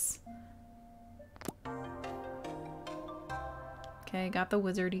close. Okay, got the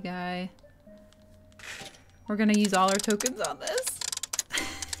wizardy guy. We're gonna use all our tokens on this.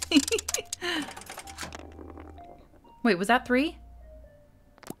 Wait, was that 3?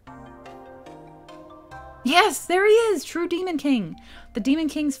 Yes, there he is! True Demon King. The Demon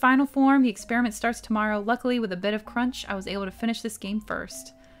King's final form. The experiment starts tomorrow. Luckily, with a bit of crunch, I was able to finish this game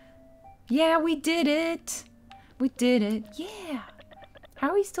first. Yeah, we did it! We did it. Yeah! How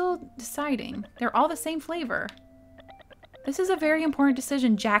are we still deciding? They're all the same flavor. This is a very important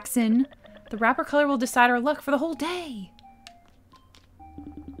decision, Jackson. The wrapper color will decide our luck for the whole day.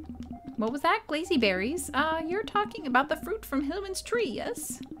 What was that? Glazy berries? You're talking about the fruit from Hillman's tree,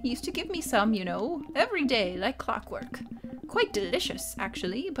 yes? He used to give me some, you know, every day, like clockwork. Quite delicious,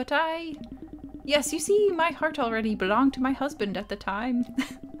 actually, but Yes, you see, my heart already belonged to my husband at the time.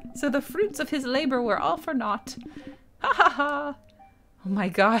 So the fruits of his labor were all for naught. Ha ha ha! Oh my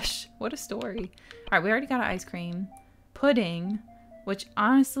gosh, what a story. Alright, we already got an ice cream. Pudding, which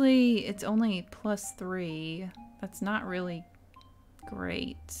honestly, it's only +3. That's not really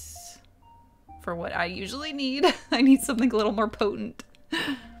great for what I usually need. I need something a little more potent.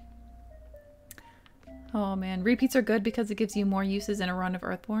 Oh man, repeats are good because it gives you more uses in a run of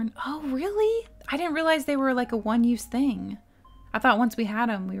Earthborn. Oh really? I didn't realize they were like a one-use thing. I thought once we had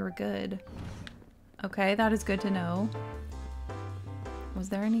them, we were good. Okay, that is good to know. Was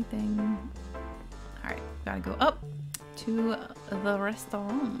there anything? Alright, gotta go up to the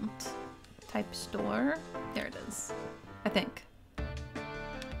restaurant type store. There it is, I think.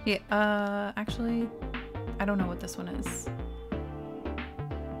 Yeah, actually, I don't know what this one is.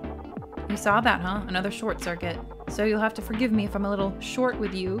 You saw that, huh? Another short circuit. So you'll have to forgive me if I'm a little short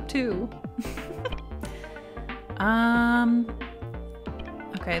with you, too.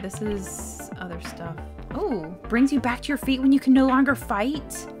 Okay, this is other stuff. Oh, brings you back to your feet when you can no longer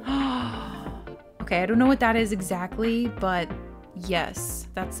fight? Okay, I don't know what that is exactly, but yes,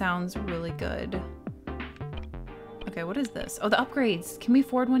 that sounds really good. Okay, what is this? Oh, the upgrades. Can we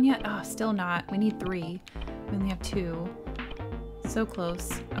afford one yet? Oh, still not. We need 3. We only have 2. So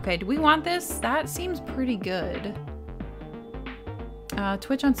close. Okay, do we want this? That seems pretty good.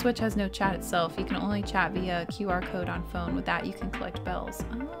 Twitch on Switch has no chat itself. You can only chat via QR code on phone. With that, you can collect bells.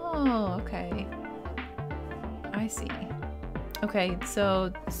 Oh, okay. I see. Okay,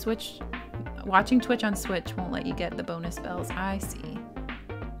 so watching Twitch on Switch won't let you get the bonus bells. I see.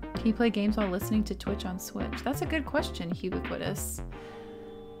 Can you play games while listening to Twitch on Switch? That's a good question, Ubiquitous.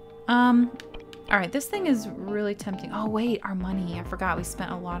 Alright, this thing is really tempting. Oh wait, our money. I forgot we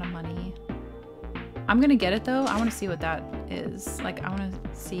spent a lot of money. I'm gonna get it though. I want to see what that is. Like, I want to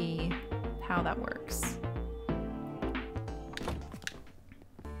see how that works.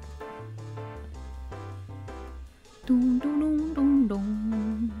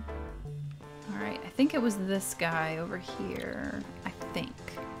 Alright, I think it was this guy over here. I think.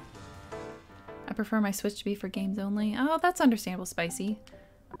 I prefer my Switch to be for games only. Oh, that's understandable, Spicy.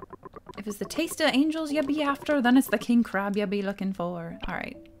 If it's the taste of angels you be after, then it's the king crab you be looking for.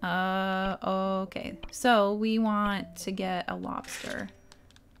 Alright. Okay. So we want to get a lobster.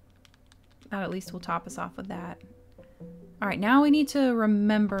 That at least will top us off with that. Alright, now we need to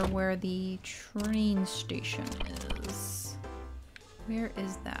remember where the train station is. Where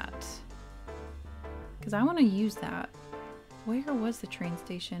is that? Because I want to use that. Where was the train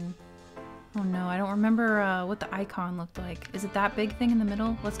station? Oh no, I don't remember what the icon looked like. Is it that big thing in the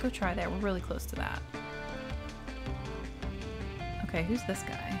middle? Let's go try there. We're really close to that. Okay, who's this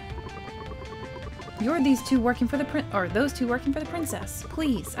guy? You're these two working for the those two working for the princess.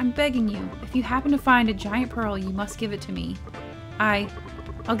 Please, I'm begging you. If you happen to find a giant pearl, you must give it to me.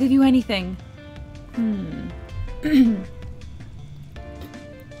 I'll give you anything.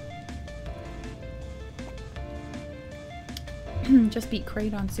 Just beat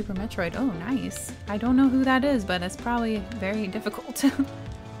Kraid on Super Metroid. Oh, nice. I don't know who that is, but it's probably very difficult.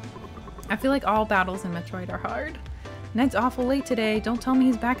 I feel like all battles in Metroid are hard. Ned's awful late today. Don't tell me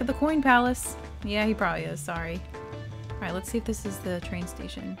he's back at the Coin Palace. Yeah, he probably is. Sorry. Alright, let's see if this is the train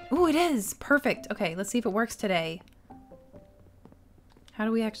station. Oh, it is! Perfect! Okay, let's see if it works today. How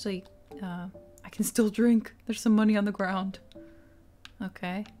do we actually... I can still drink. There's some money on the ground.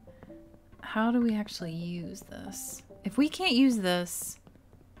 Okay. How do we actually use this? If we can't use this,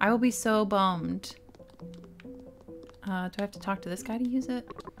 I will be so bummed. Do I have to talk to this guy to use it?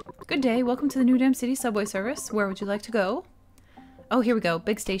 Good day. Welcome to the New Dam City subway service. Where would you like to go? Oh, here we go.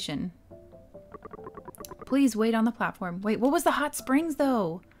 Big station. Please wait on the platform. Wait, what was the hot springs,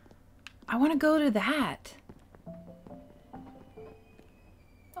 though? I want to go to that.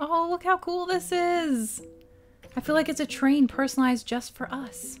 Oh, look how cool this is. I feel like it's a train personalized just for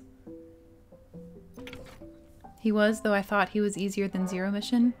us. He was, though I thought he was easier than Zero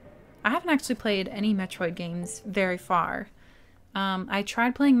Mission. I haven't actually played any Metroid games very far. I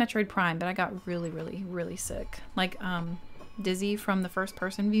tried playing Metroid Prime, but I got really, really, really sick. Like, dizzy from the first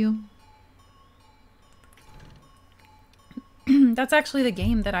person view. That's actually the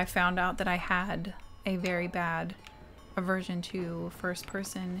game that I found out that I had a very bad aversion to first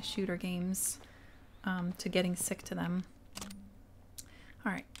person shooter games, to getting sick to them.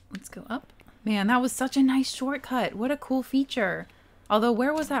 Alright, let's go up. Man, that was such a nice shortcut. What a cool feature. Although,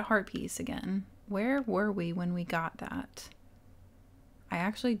 where was that heart piece again? Where were we when we got that? I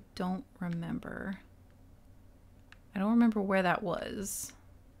actually don't remember. I don't remember where that was.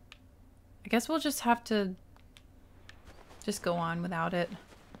 I guess we'll just have to just go on without it.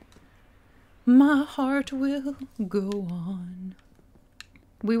 My heart will go on.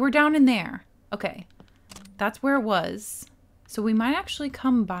 We were down in there. Okay. That's where it was. So we might actually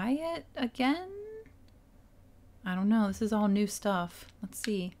come by it again? I don't know. This is all new stuff. Let's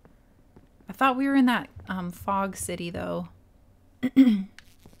see. I thought we were in that fog city though.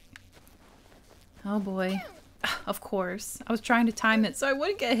 Oh boy. Of course. I was trying to time it so I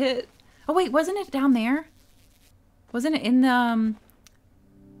wouldn't get hit. Oh wait, wasn't it down there? Wasn't it in the...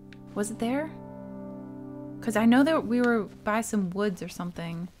 was it there? Because I know that we were by some woods or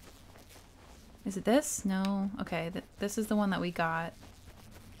something. Is it this? No. Okay, this is the one that we got.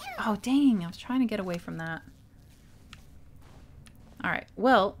 Oh dang, I was trying to get away from that. Alright,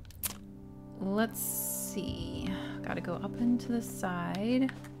 well, let's see. Gotta go up into the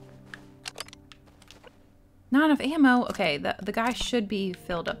side. Not enough ammo. Okay, the guy should be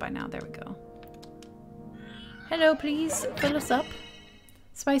filled up by now. There we go. Hello, please fill us up.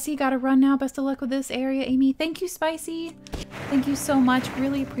 Spicy, gotta run now. Best of luck with this area, Amy. Thank you, Spicy. Thank you so much.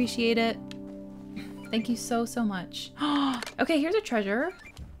 Really appreciate it. Thank you so, so much. Okay, here's a treasure.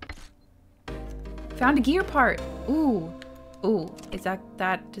 Found a gear part. Ooh. Ooh, is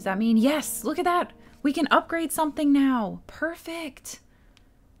that, does that mean, yes, look at that. We can upgrade something now. Perfect.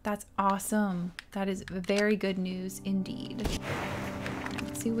 That's awesome. That is very good news indeed. Right,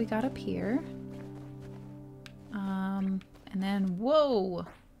 let's see what we got up here. And then, whoa.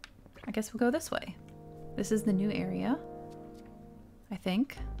 I guess we'll go this way. This is the new area. I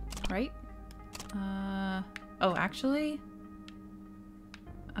think, right? Oh, actually?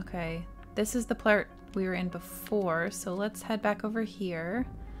 Okay, this is the part we were in before, so let's head back over here.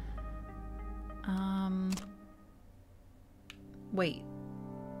 Wait.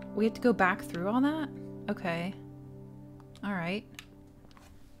 We have to go back through all that? Okay. Alright.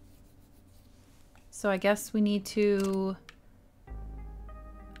 So I guess we need to...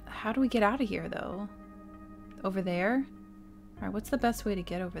 How do we get out of here, though? Over there? Alright, what's the best way to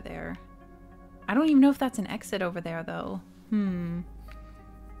get over there? I don't even know if that's an exit over there, though. Maybe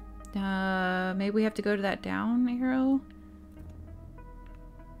we have to go to that down arrow?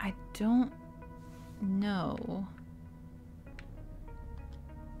 I don't know.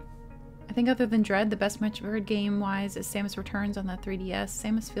 I think other than Dread, the best Metroid game-wise is Samus Returns on the 3DS.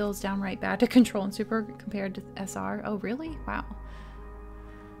 Samus feels downright bad to control in Super compared to SR. Oh, really? Wow.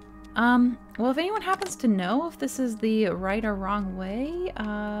 Well, if anyone happens to know if this is the right or wrong way,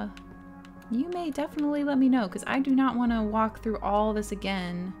 you may definitely let me know, because I do not want to walk through all this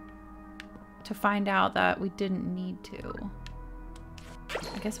again to find out that we didn't need to.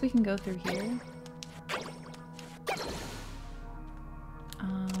 I guess we can go through here.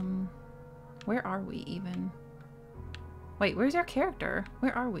 Where are we even? Wait, where's our character?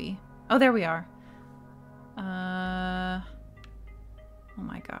 Where are we? Oh, there we are. Oh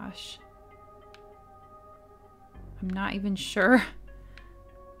my gosh. I'm not even sure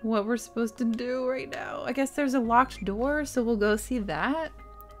what we're supposed to do right now. I guess there's a locked door, so we'll go see that.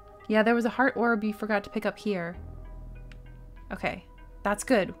 Yeah, there was a heart orb you forgot to pick up here. Okay, that's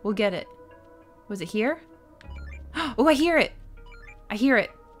good. We'll get it. Was it here? Oh, I hear it! I hear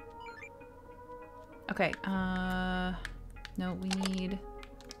it. Okay, no, we need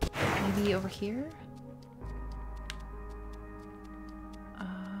maybe over here?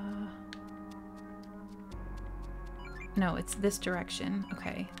 No, it's this direction.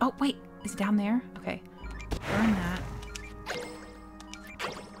 Okay. Oh, wait, is it down there? Okay, burn that.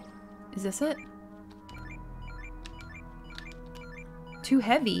 Is this it? Too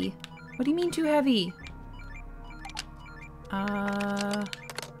heavy? What do you mean too heavy? Can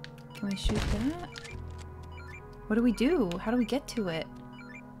we shoot that? What do we do? How do we get to it?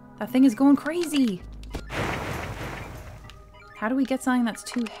 That thing is going crazy. How do we get something that's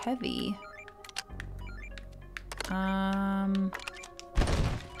too heavy?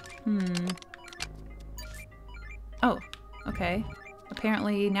 Oh, okay.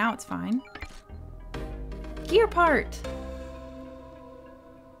 Apparently now it's fine. Gear part!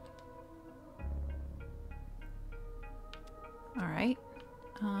 right.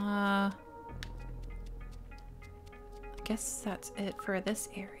 I guess that's it for this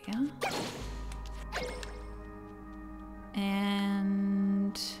area.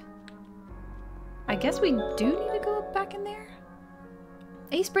 And I guess we do need to go back in there.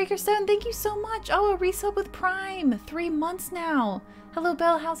 Acebreaker7, thank you so much. Oh, a resub with Prime. 3 months now. Hello,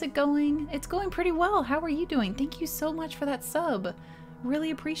 Belle. How's it going? It's going pretty well. How are you doing? Thank you so much for that sub.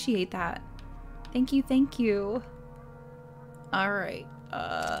 Really appreciate that. Thank you, thank you. All right.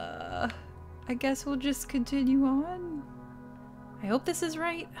 I guess we'll just continue on. I hope this is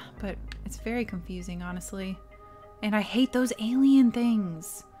right, but it's very confusing, honestly. And I hate those alien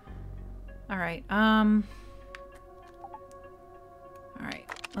things. All right. All right.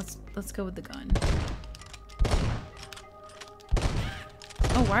 Let's go with the gun.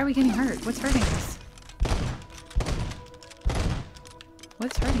 Oh, why are we getting hurt? What's hurting us?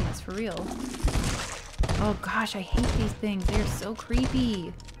 What's hurting us for real? Oh gosh, I hate these things. They're so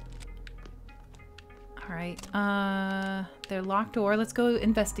creepy. All right. They're locked door. Let's go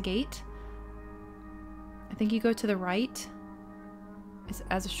investigate. I think you go to the right. It's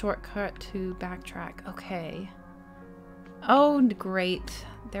as a shortcut to backtrack. Okay. Oh, great.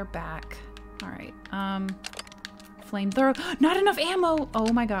 They're back. All right. Flamethrower. Not enough ammo.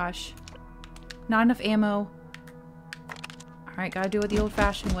 Oh my gosh. Not enough ammo. All right, gotta do it the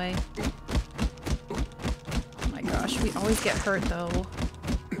old-fashioned way. Oh my gosh, we always get hurt though.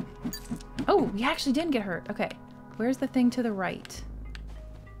 Oh, we actually didn't get hurt. Okay. Where's the thing to the right?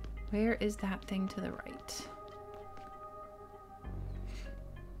 Where is that thing to the right?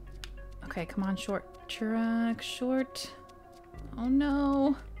 Okay, come on, short track, short. Oh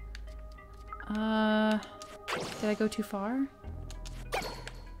no. Did I go too far?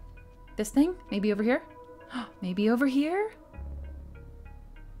 This thing? Maybe over here? Maybe over here?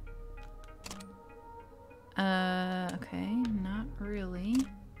 Okay, not really.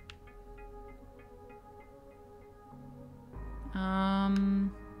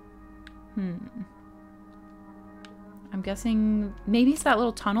 I'm guessing maybe it's that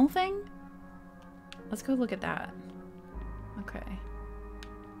little tunnel thing? Let's go look at that. Okay.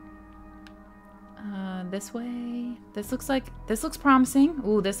 This way. This looks promising.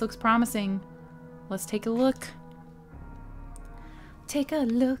 Ooh, this looks promising. Let's take a look. Take a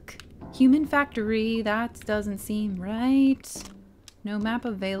look. Human factory. That doesn't seem right. No map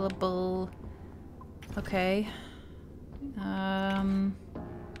available. Okay. I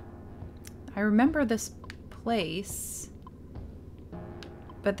remember this place.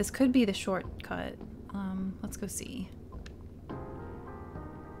 But this could be the shortcut. Let's go see.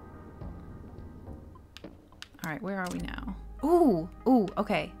 Alright, where are we now? Ooh! Ooh,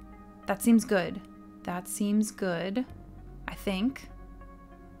 okay. That seems good. That seems good. I think.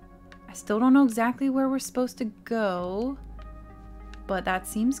 I still don't know exactly where we're supposed to go. But that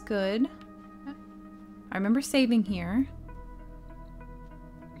seems good. I remember saving here.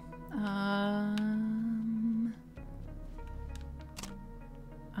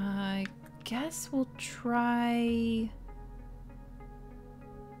 I guess we'll try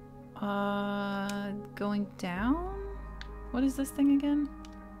going down? What is this thing again?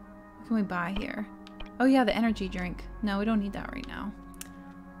 What can we buy here? Oh yeah, the energy drink. No, we don't need that right now.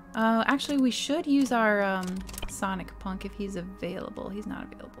 Actually we should use our Sonic Punk if he's available. He's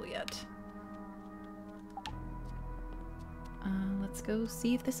not available yet. Let's go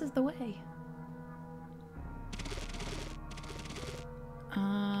see if this is the way.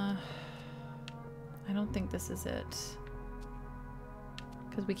 I don't think this is it.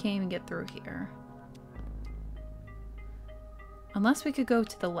 Because we can't even get through here. Unless we could go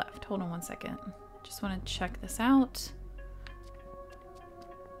to the left. Hold on one second. Just want to check this out.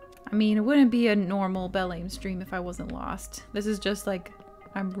 I mean, it wouldn't be a normal BelleAim stream if I wasn't lost. This is just like,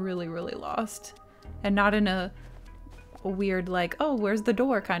 I'm really, really lost. And not in a weird like, oh, where's the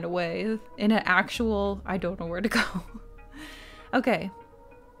door kind of way. In an actual, I don't know where to go. Okay.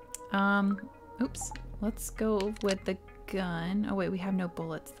 Oops. Let's go with the gun. Oh wait, we have no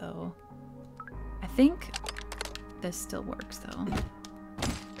bullets though. I think this still works though.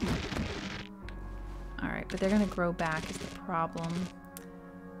 Alright, but they're gonna grow back is the problem.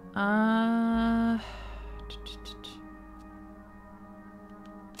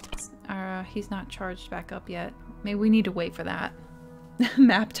 He's not charged back up yet. Maybe we need to wait for that.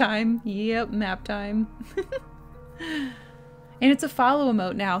 Map time. Yep, map time. And it's a follow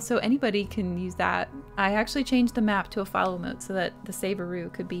emote now, so anybody can use that. I actually changed the map to a follow emote so that the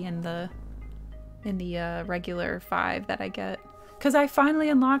Saberoo could be in the regular 5 that I get. Because I finally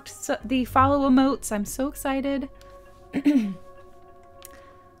unlocked the follow emotes. I'm so excited.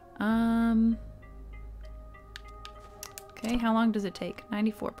 Okay, Okay, how long does it take?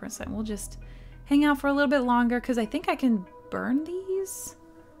 94%. We'll just hang out for a little bit longer because I think I can burn these,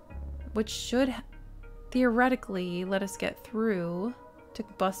 which should theoretically let us get through to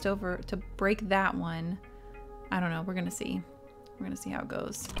bust over, to break that one. I don't know. We're going to see. We're going to see how it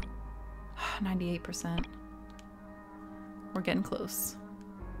goes. 98%. We're getting close.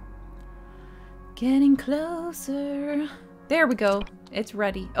 Getting closer. There we go. It's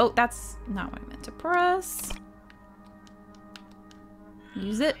ready. Oh, that's not what I meant to press.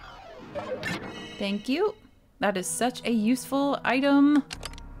 Use it. Thank you. That is such a useful item.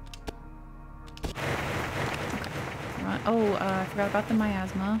 Okay. Oh, I forgot about the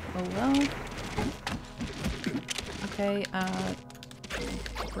miasma. Oh well. Okay,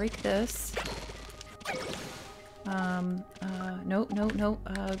 break this. No.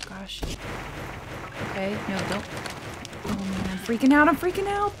 Gosh. Okay, no, don't. Oh man, I'm freaking out. I'm freaking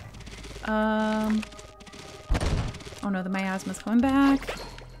out. Oh no, the miasma's coming back.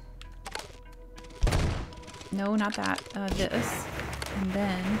 No, not that. This. And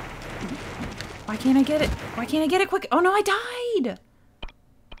then. Why can't I get it? Why can't I get it quick? Oh no, I died!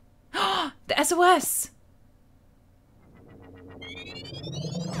 The SOS!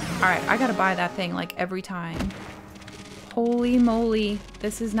 Alright, I gotta buy that thing like every time. Holy moly.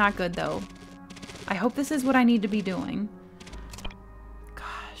 This is not good though. I hope this is what I need to be doing.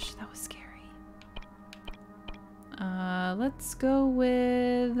 Gosh, that was scary. Let's go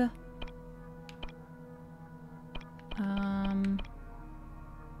with...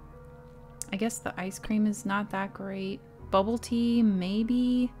 I guess the ice cream is not that great. Bubble tea,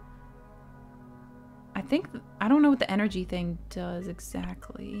 maybe. I don't know what the energy thing does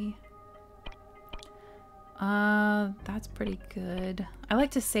exactly. That's pretty good. I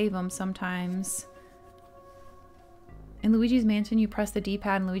like to save them sometimes. In Luigi's Mansion, you press the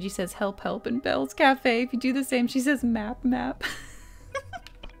D-pad and Luigi says help, help. In Belle's Cafe, if you do the same, she says map, map.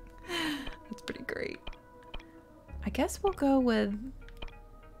 That's pretty great. I guess we'll go with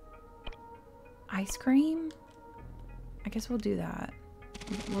ice cream. I guess we'll do that.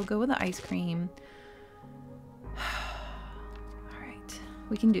 We'll go with the ice cream. All right,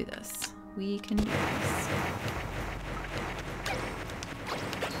 we can do this. We can do this.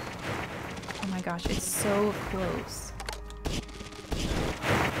 Oh my gosh, it's so close.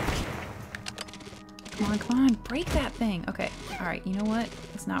 Come on, break that thing. Okay, all right, you know what?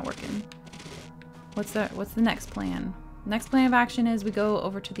 It's not working. What's the next plan? Next plan of action is we go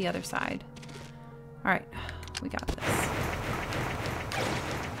over to the other side. All right, we got this.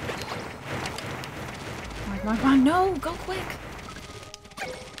 Come on, no, go quick.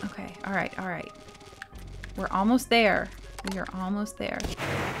 Okay, all right. We're almost there. We are almost there.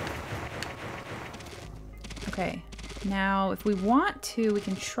 Okay, now if we want to, we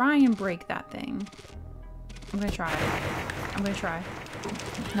can try and break that thing. I'm gonna try.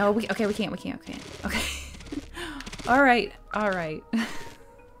 No, we can't. Okay. All right.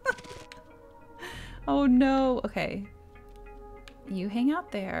 Oh no. Okay. You hang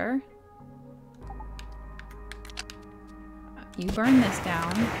out there. You burn this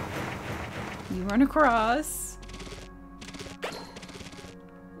down. You run across.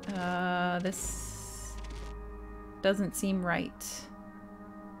 This doesn't seem right.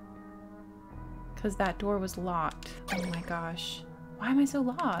 Because that door was locked. Oh my gosh. Why am I so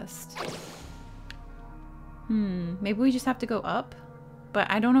lost? Maybe we just have to go up? But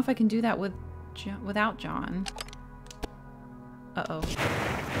I don't know if I can do that with without John. Uh-oh.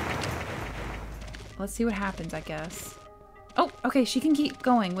 Let's see what happens, I guess. Oh, okay, she can keep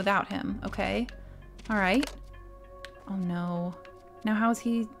going without him. Okay. All right. Oh no. Now how is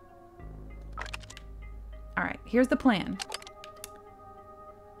he... All right, here's the plan.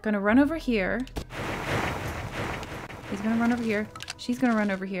 Gonna run over here. He's gonna run over here. She's gonna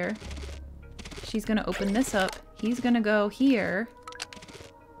run over here. She's gonna open this up. He's gonna go here.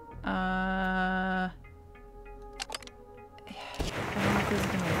 I don't know if this is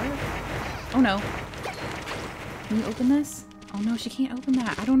gonna work. Oh no. Can you open this? Oh no, she can't open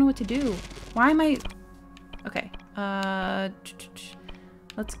that. I don't know what to do. Why am I... Okay.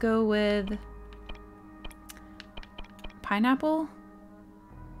 Let's go with... Pineapple?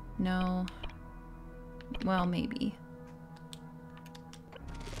 No. Well, maybe.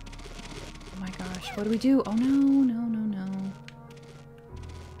 Oh my gosh, what do we do? Oh no.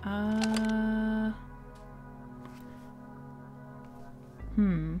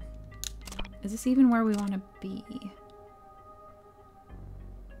 Is this even where we want to be?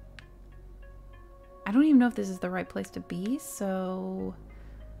 I don't even know if this is the right place to be, so...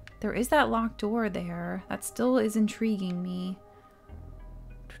 There is that locked door there. That still is intriguing me.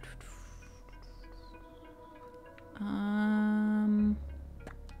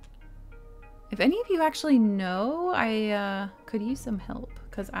 If any of you actually know, I could use some help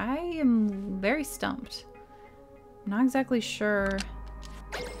because I am very stumped. I'm not exactly sure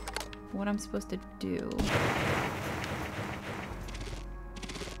what I'm supposed to do.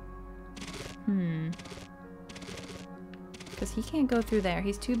 Because he can't go through there.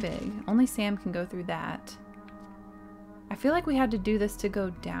 He's too big. Only Sam can go through that. I feel like we had to do this to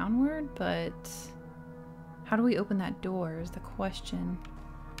go downward, but how do we open that door is the question.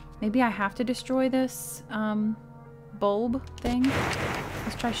 Maybe I have to destroy this bulb thing.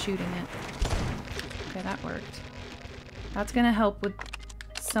 Let's try shooting it. Okay, that worked. That's gonna help with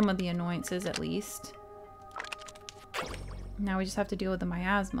some of the annoyances at least. Now we just have to deal with the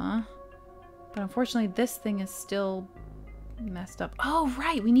miasma. But unfortunately this thing is still messed up. Oh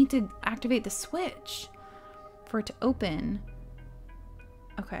right, we need to activate the switch for it to open.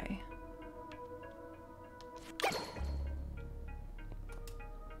 Okay.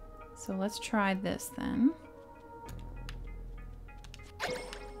 So let's try this then.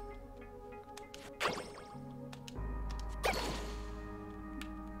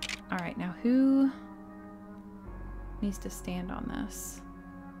 All right, now who needs to stand on this?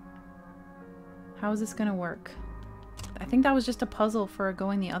 How is this gonna work? I think that was just a puzzle for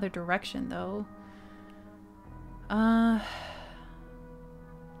going the other direction though. I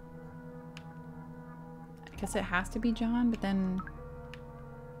guess it has to be John, but then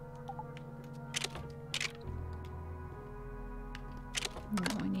no,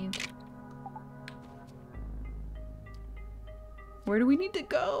 we need... Where do we need to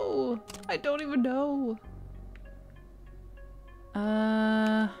go? I don't even know.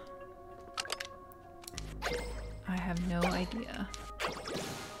 I have no idea.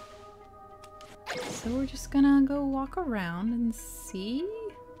 So we're just gonna go walk around and see.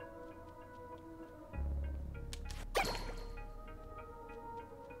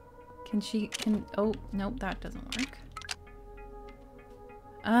 Oh, nope, that doesn't work.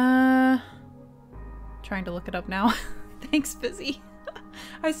 Trying to look it up now. Thanks, Busy.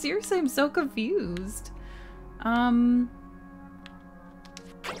 I seriously am so confused. Gotta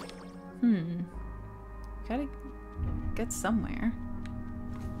get somewhere.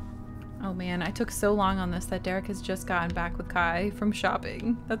 Oh man, I took so long on this that Derek has just gotten back with Kai from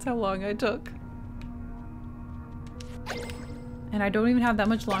shopping. That's how long I took. And I don't even have that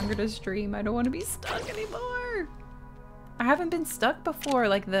much longer to stream. I don't want to be stuck anymore. I haven't been stuck before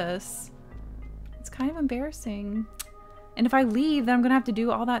like this. It's kind of embarrassing. And if I leave, then I'm gonna have to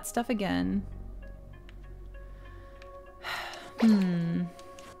do all that stuff again. I'm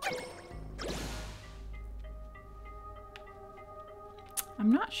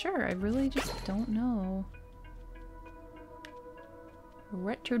not sure. I really just don't know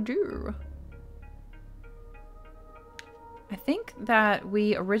what to do. I think that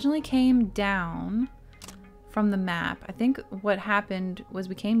we originally came down from the map. I think what happened was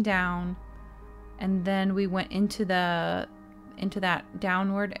we came down and then we went into that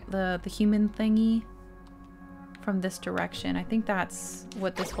downward, the human thingy from this direction. I think that's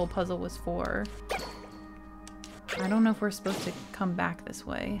what this whole puzzle was for. I don't know if we're supposed to come back this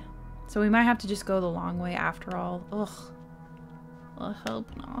way. So we might have to just go the long way after all. Ugh. I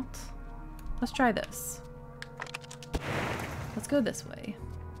hope not. Let's try this. Let's go this way.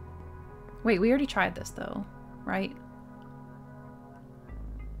 Wait, we already tried this though, right?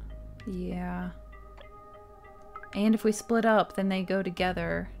 Yeah. And if we split up, then they go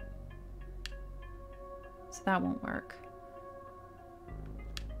together. So that won't work.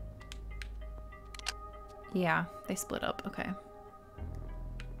 Yeah, they split up. Okay.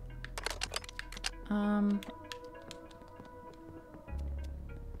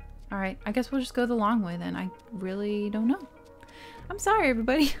 Alright, I guess we'll just go the long way then. I really don't know. I'm sorry,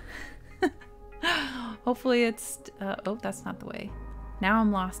 everybody. Hopefully it's... oh, that's not the way. Now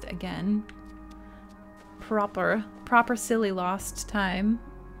I'm lost again. Proper silly lost time.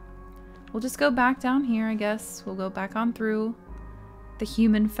 We'll just go back down here, I guess. We'll go back on through the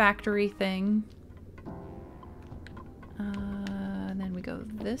human factory thing. And then we go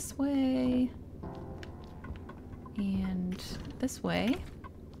this way. And this way.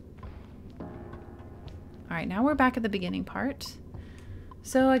 Alright, now we're back at the beginning part.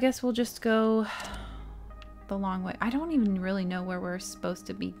 So I guess we'll just go the long way. I don't even really know where we're supposed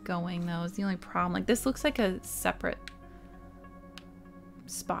to be going though, is the only problem. Like this looks like a separate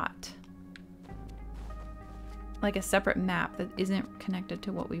spot. Like a separate map that isn't connected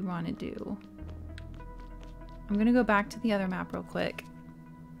to what we want to do. I'm gonna go back to the other map real quick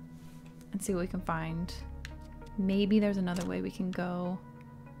and see what we can find. Maybe there's another way we can go.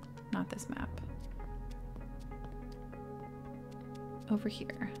 Not this map. Over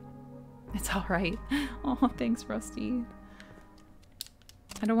here. It's all right. Oh, thanks, Rusty.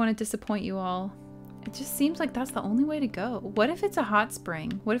 I don't want to disappoint you all. It just seems like that's the only way to go. What if it's a hot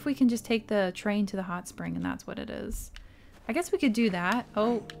spring? What if we can just take the train to the hot spring and that's what it is? I guess we could do that.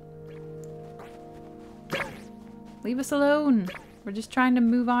 Oh. Leave us alone. We're just trying to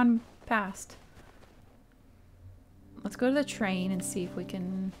move on past. Let's go to the train and see if we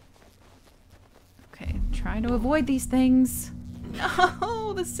can... Okay, trying to avoid these things.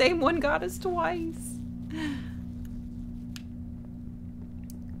 No, the same one got us twice.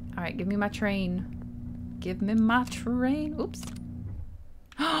 Alright, give me my train. Give me my train. Oops.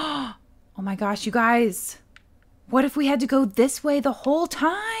 Oh my gosh, you guys. What if we had to go this way the whole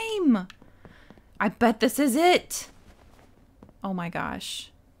time? I bet this is it. Oh my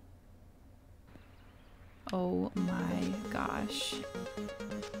gosh. Oh my gosh.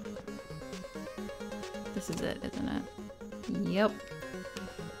 This is it, isn't it? Yep.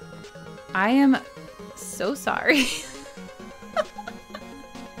 I am so sorry.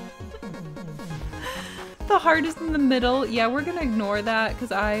 The heart is in the middle. Yeah, we're gonna ignore that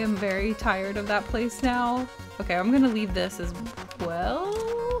because I am very tired of that place now. Okay, I'm gonna leave this as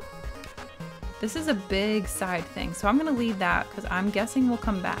well. This is a big side thing, so I'm gonna leave that because I'm guessing we'll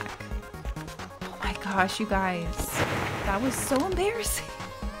come back. Oh my gosh, you guys. That was so embarrassing.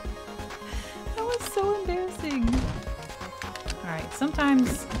 That was so embarrassing. Alright,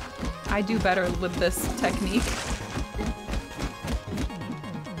 sometimes I do better with this technique.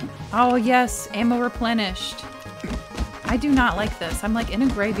 Oh yes, ammo replenished. I do not like this. I'm like in a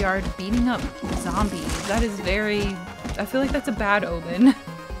graveyard beating up zombies. That is very... I feel like that's a bad omen.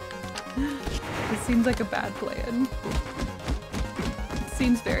 This seems like a bad plan. It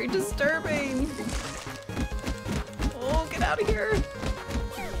seems very disturbing. Oh, get out of here.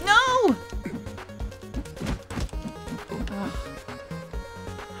 No! Ugh.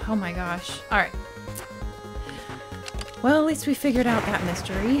 Oh my gosh. Alright. Well, at least we figured out that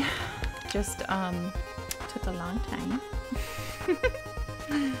mystery. Just, took a long time.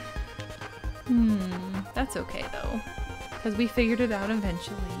 That's okay though. Because we figured it out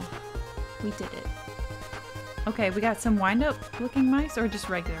eventually. We did it. Okay, we got some wind-up looking mice or just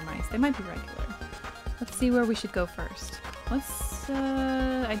regular mice? They might be regular. Let's see where we should go first. Let's,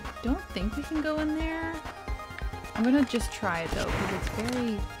 I don't think we can go in there. I'm gonna just try it though, because it's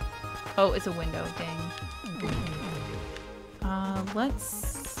very... Oh, it's a window, dang.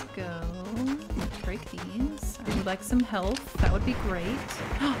 Let's go break these. I would like some health. That would be great.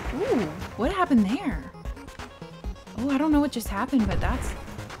 Ooh, what happened there? Oh, I don't know what just happened, but that's...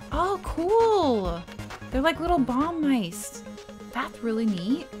 Oh, cool! They're like little bomb mice. That's really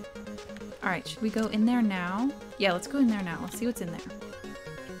neat. Alright, should we go in there now? Yeah, let's go in there now. Let's see what's in there.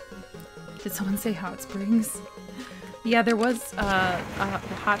 Did someone say hot springs? Yeah, there was a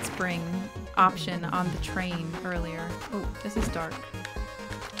hot spring option on the train earlier. Oh, this is dark.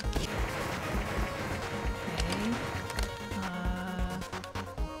 Okay.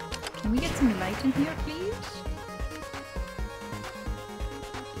 Can we get some light in here, please?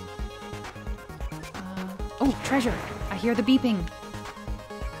 Oh, treasure! I hear the beeping.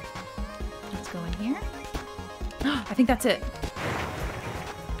 Let's go in here. I think that's it.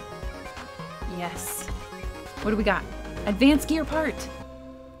 Yes. What do we got? Advanced gear part!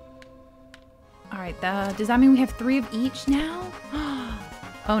 Alright, does that mean we have 3 of each now?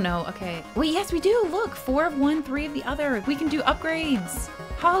 Oh no, okay. Wait, yes we do! Look! 4 of one, 3 of the other! We can do upgrades!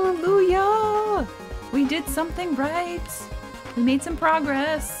 Hallelujah! We did something right! We made some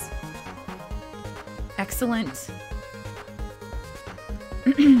progress! Excellent.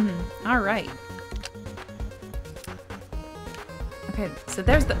 Alright. Okay, so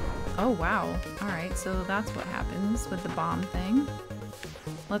there's the... Oh, wow. Alright, so that's what happens with the bomb thing.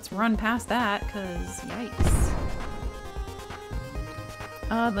 Let's run past that, because yikes.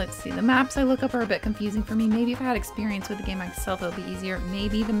 Let's see. The maps I look up are a bit confusing for me. Maybe if I had experience with the game myself, it'll be easier.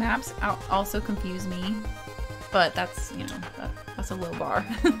 Maybe the maps also confuse me. But that's, you know, that's a low bar.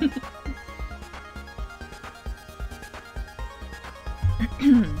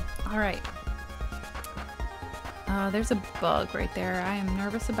 Alright. There's a bug right there. I am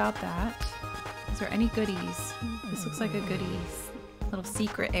nervous about that. Is there any goodies? This looks like a goodies. Little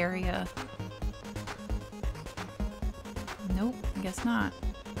secret area. Nope, I guess not.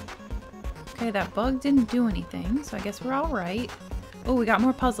 Okay, that bug didn't do anything, so I guess we're alright. Oh, we got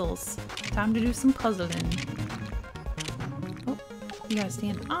more puzzles. Time to do some puzzling. Oh, you gotta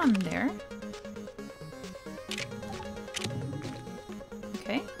stand on there.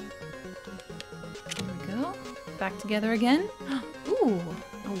 Okay. There we go. Back together again. Ooh,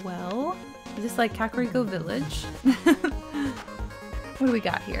 a well. Is this like Kakariko Village? What do we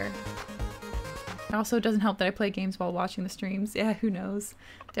got here? It also doesn't help that I play games while watching the streams. Yeah, who knows?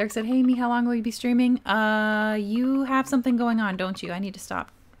 Derek said, hey, me, how long will you be streaming? You have something going on, don't you? I need to stop,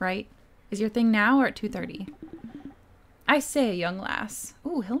 right? Is your thing now or at 2:30? I say, young lass.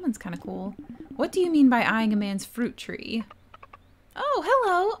 Ooh, Hillman's kind of cool. What do you mean by eyeing a man's fruit tree? Oh,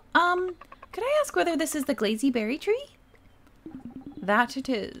 hello. Could I ask whether this is the Glazy berry tree? That it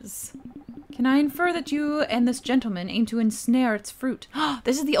is. Can I infer that you and this gentleman aim to ensnare its fruit?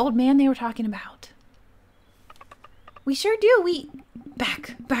 This is the old man they were talking about. We sure do.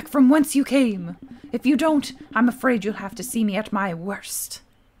 Back from whence you came. If you don't, I'm afraid you'll have to see me at my worst.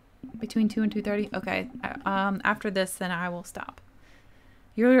 Between 2 and 2:30? Okay. After this, then I will stop.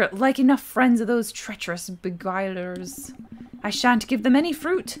 You're like enough friends of those treacherous beguilers. I shan't give them any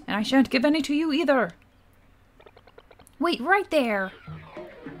fruit, and I shan't give any to you either. Wait, right there.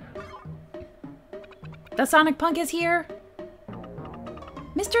 The Sonic Punk is here.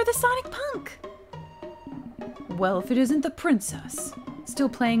 Mr. the Sonic Punk. Well, if it isn't the princess. Still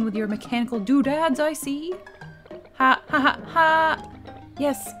playing with your mechanical doodads, I see. Ha, ha, ha, ha.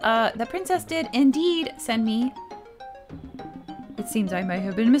 Yes, the princess did indeed send me. It seems I may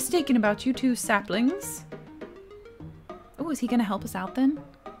have been mistaken about you two saplings. Oh, is he gonna help us out then?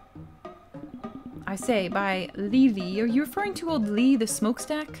 I say, by Lee, are you referring to old Lee the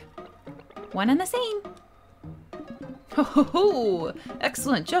smokestack? One and the same. Ho ho ho!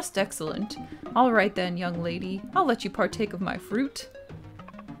 Excellent, just excellent. All right then, young lady. I'll let you partake of my fruit.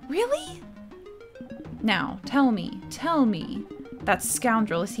 Really? Now, tell me. That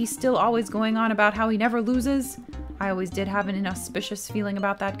scoundrel, is he still always going on about how he never loses? I always did have an inauspicious feeling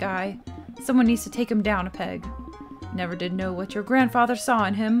about that guy. Someone needs to take him down a peg. Never did know what your grandfather saw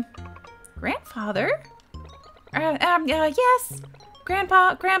in him. Grandfather? Yes.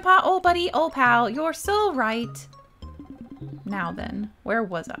 Grandpa, old buddy, old pal, you're so right. Now then, where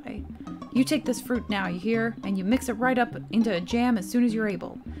was I? You take this fruit now, you hear? And you mix it right up into a jam as soon as you're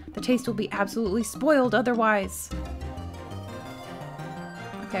able. The taste will be absolutely spoiled otherwise.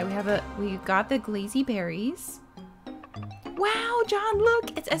 Okay, we got the Glazy berries. Wow, John,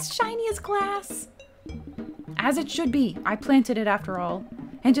 look! It's as shiny as glass! As it should be. I planted it after all.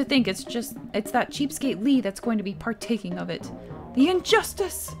 And to think it's that cheapskate Lee that's going to be partaking of it. The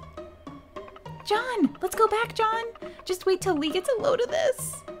injustice! John! Let's go back, John! Just wait till Lee gets a load of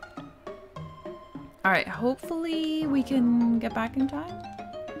this! Alright, hopefully we can get back in time.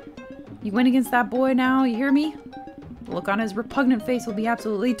 You went against that boy now, you hear me? The look on his repugnant face will be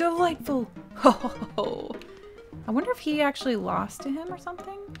absolutely delightful! Ho ho ho! I wonder if he actually lost to him or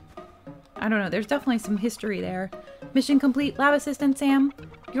something? I don't know, there's definitely some history there. Mission complete, lab assistant Sam.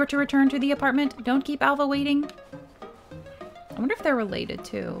 You're to return to the apartment. Don't keep Alva waiting. I wonder if they're related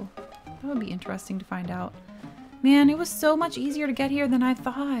too. That would be interesting to find out. Man, it was so much easier to get here than I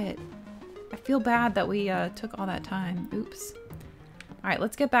thought. I feel bad that we took all that time. Oops. Alright,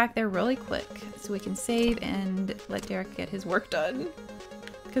 let's get back there really quick so we can save and let Derek get his work done.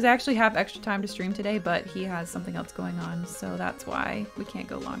 Because I actually have extra time to stream today, but he has something else going on, so that's why we can't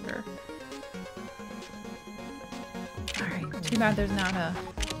go longer. Alright, too bad there's not a...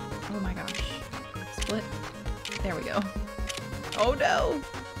 Oh my gosh. Split. There we go. Oh no!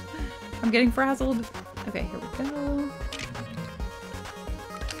 I'm getting frazzled. Okay, here we go.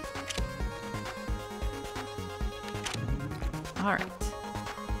 Alright.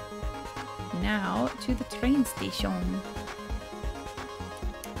 Now to the train station.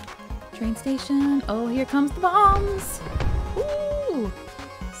 Train station. Oh, here comes the bombs! Ooh!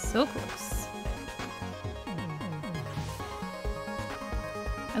 So close.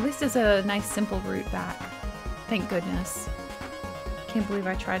 At least it's a nice simple route back. Thank goodness. Can't believe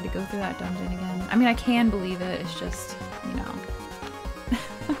I tried to go through that dungeon again. I mean, I can believe it. It's just, you know.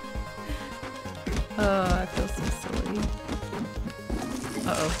 Oh, I feel so silly.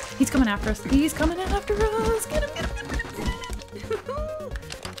 Uh-oh. He's coming after us. He's coming after us. Get him, get him, get him, get him.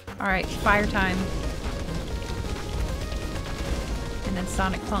 Alright, fire time. And then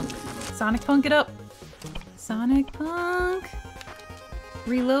Sonic Punk. Sonic Punk it up. Sonic Punk.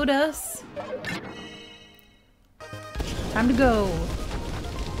 Reload us. Time to go.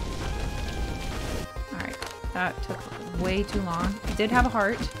 Alright, that took way too long. It did have a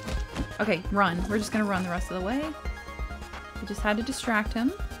heart. Okay, run. We're just gonna run the rest of the way. We just had to distract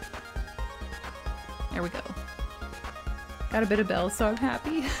him. There we go. Got a bit of bells, so I'm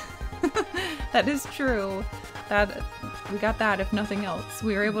happy. That is true. We got that, if nothing else.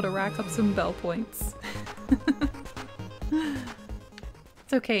 We were able to rack up some bell points.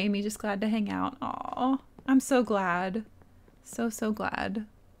 It's okay, Amy. Just glad to hang out. Aw, I'm so glad. So glad.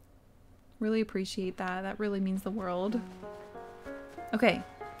 Really appreciate that. That really means the world. Okay,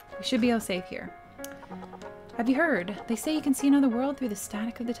 we should be able to save here. Have you heard? They say you can see another world through the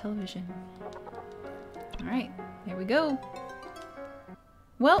static of the television. Alright, here we go.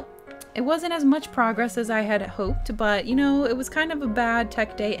 Well, it wasn't as much progress as I had hoped, but you know, it was kind of a bad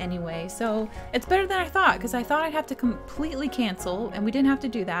tech day anyway, so it's better than I thought, because I thought I'd have to completely cancel, and we didn't have to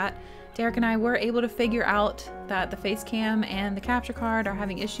do that. Derek and I were able to figure out that the face cam and the capture card are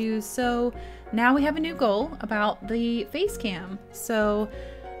having issues, so now we have a new goal about the face cam. So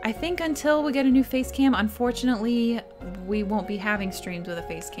I think until we get a new face cam, unfortunately, we won't be having streams with a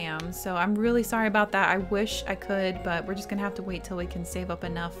face cam. So I'm really sorry about that. I wish I could, but we're just gonna have to wait till we can save up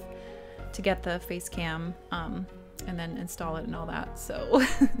enough to get the face cam and then install it and all that. So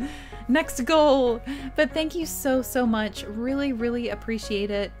next goal. But thank you so much. Really, really appreciate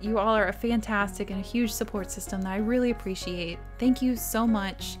it. You all are a fantastic and a huge support system that I really appreciate. Thank you so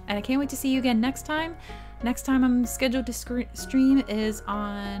much. And I can't wait to see you again next time. Next time I'm scheduled to stream is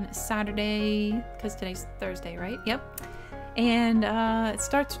on Saturday, because today's Thursday, right? Yep. And it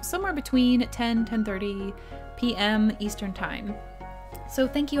starts somewhere between 10:30 p.m. Eastern time. So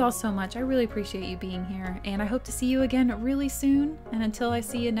thank you all so much. I really appreciate you being here, and I hope to see you again really soon. And until I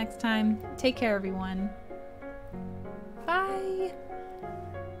see you next time, take care, everyone. Bye.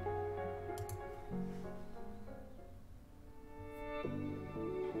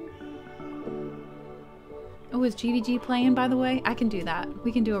 Oh, is GVG playing, by the way? I can do that.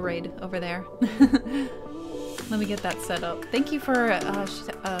 We can do a raid over there. Let me get that set up. Thank you for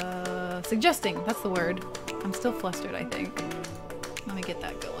suggesting. That's the word. I'm still flustered, I think. Let me get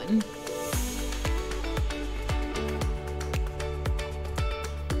that going.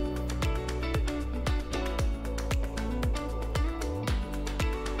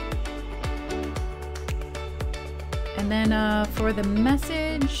 And then for the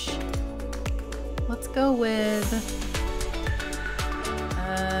message, let's go with,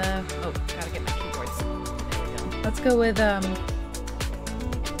 oh, gotta get my keyboards. There we go. Let's go with,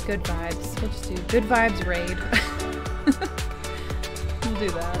 good vibes. We'll just do good vibes raid. We'll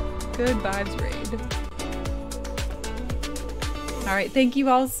do that. Good vibes raid. Alright, thank you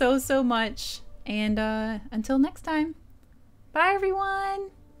all so much. And until next time. Bye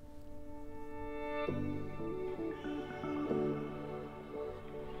everyone!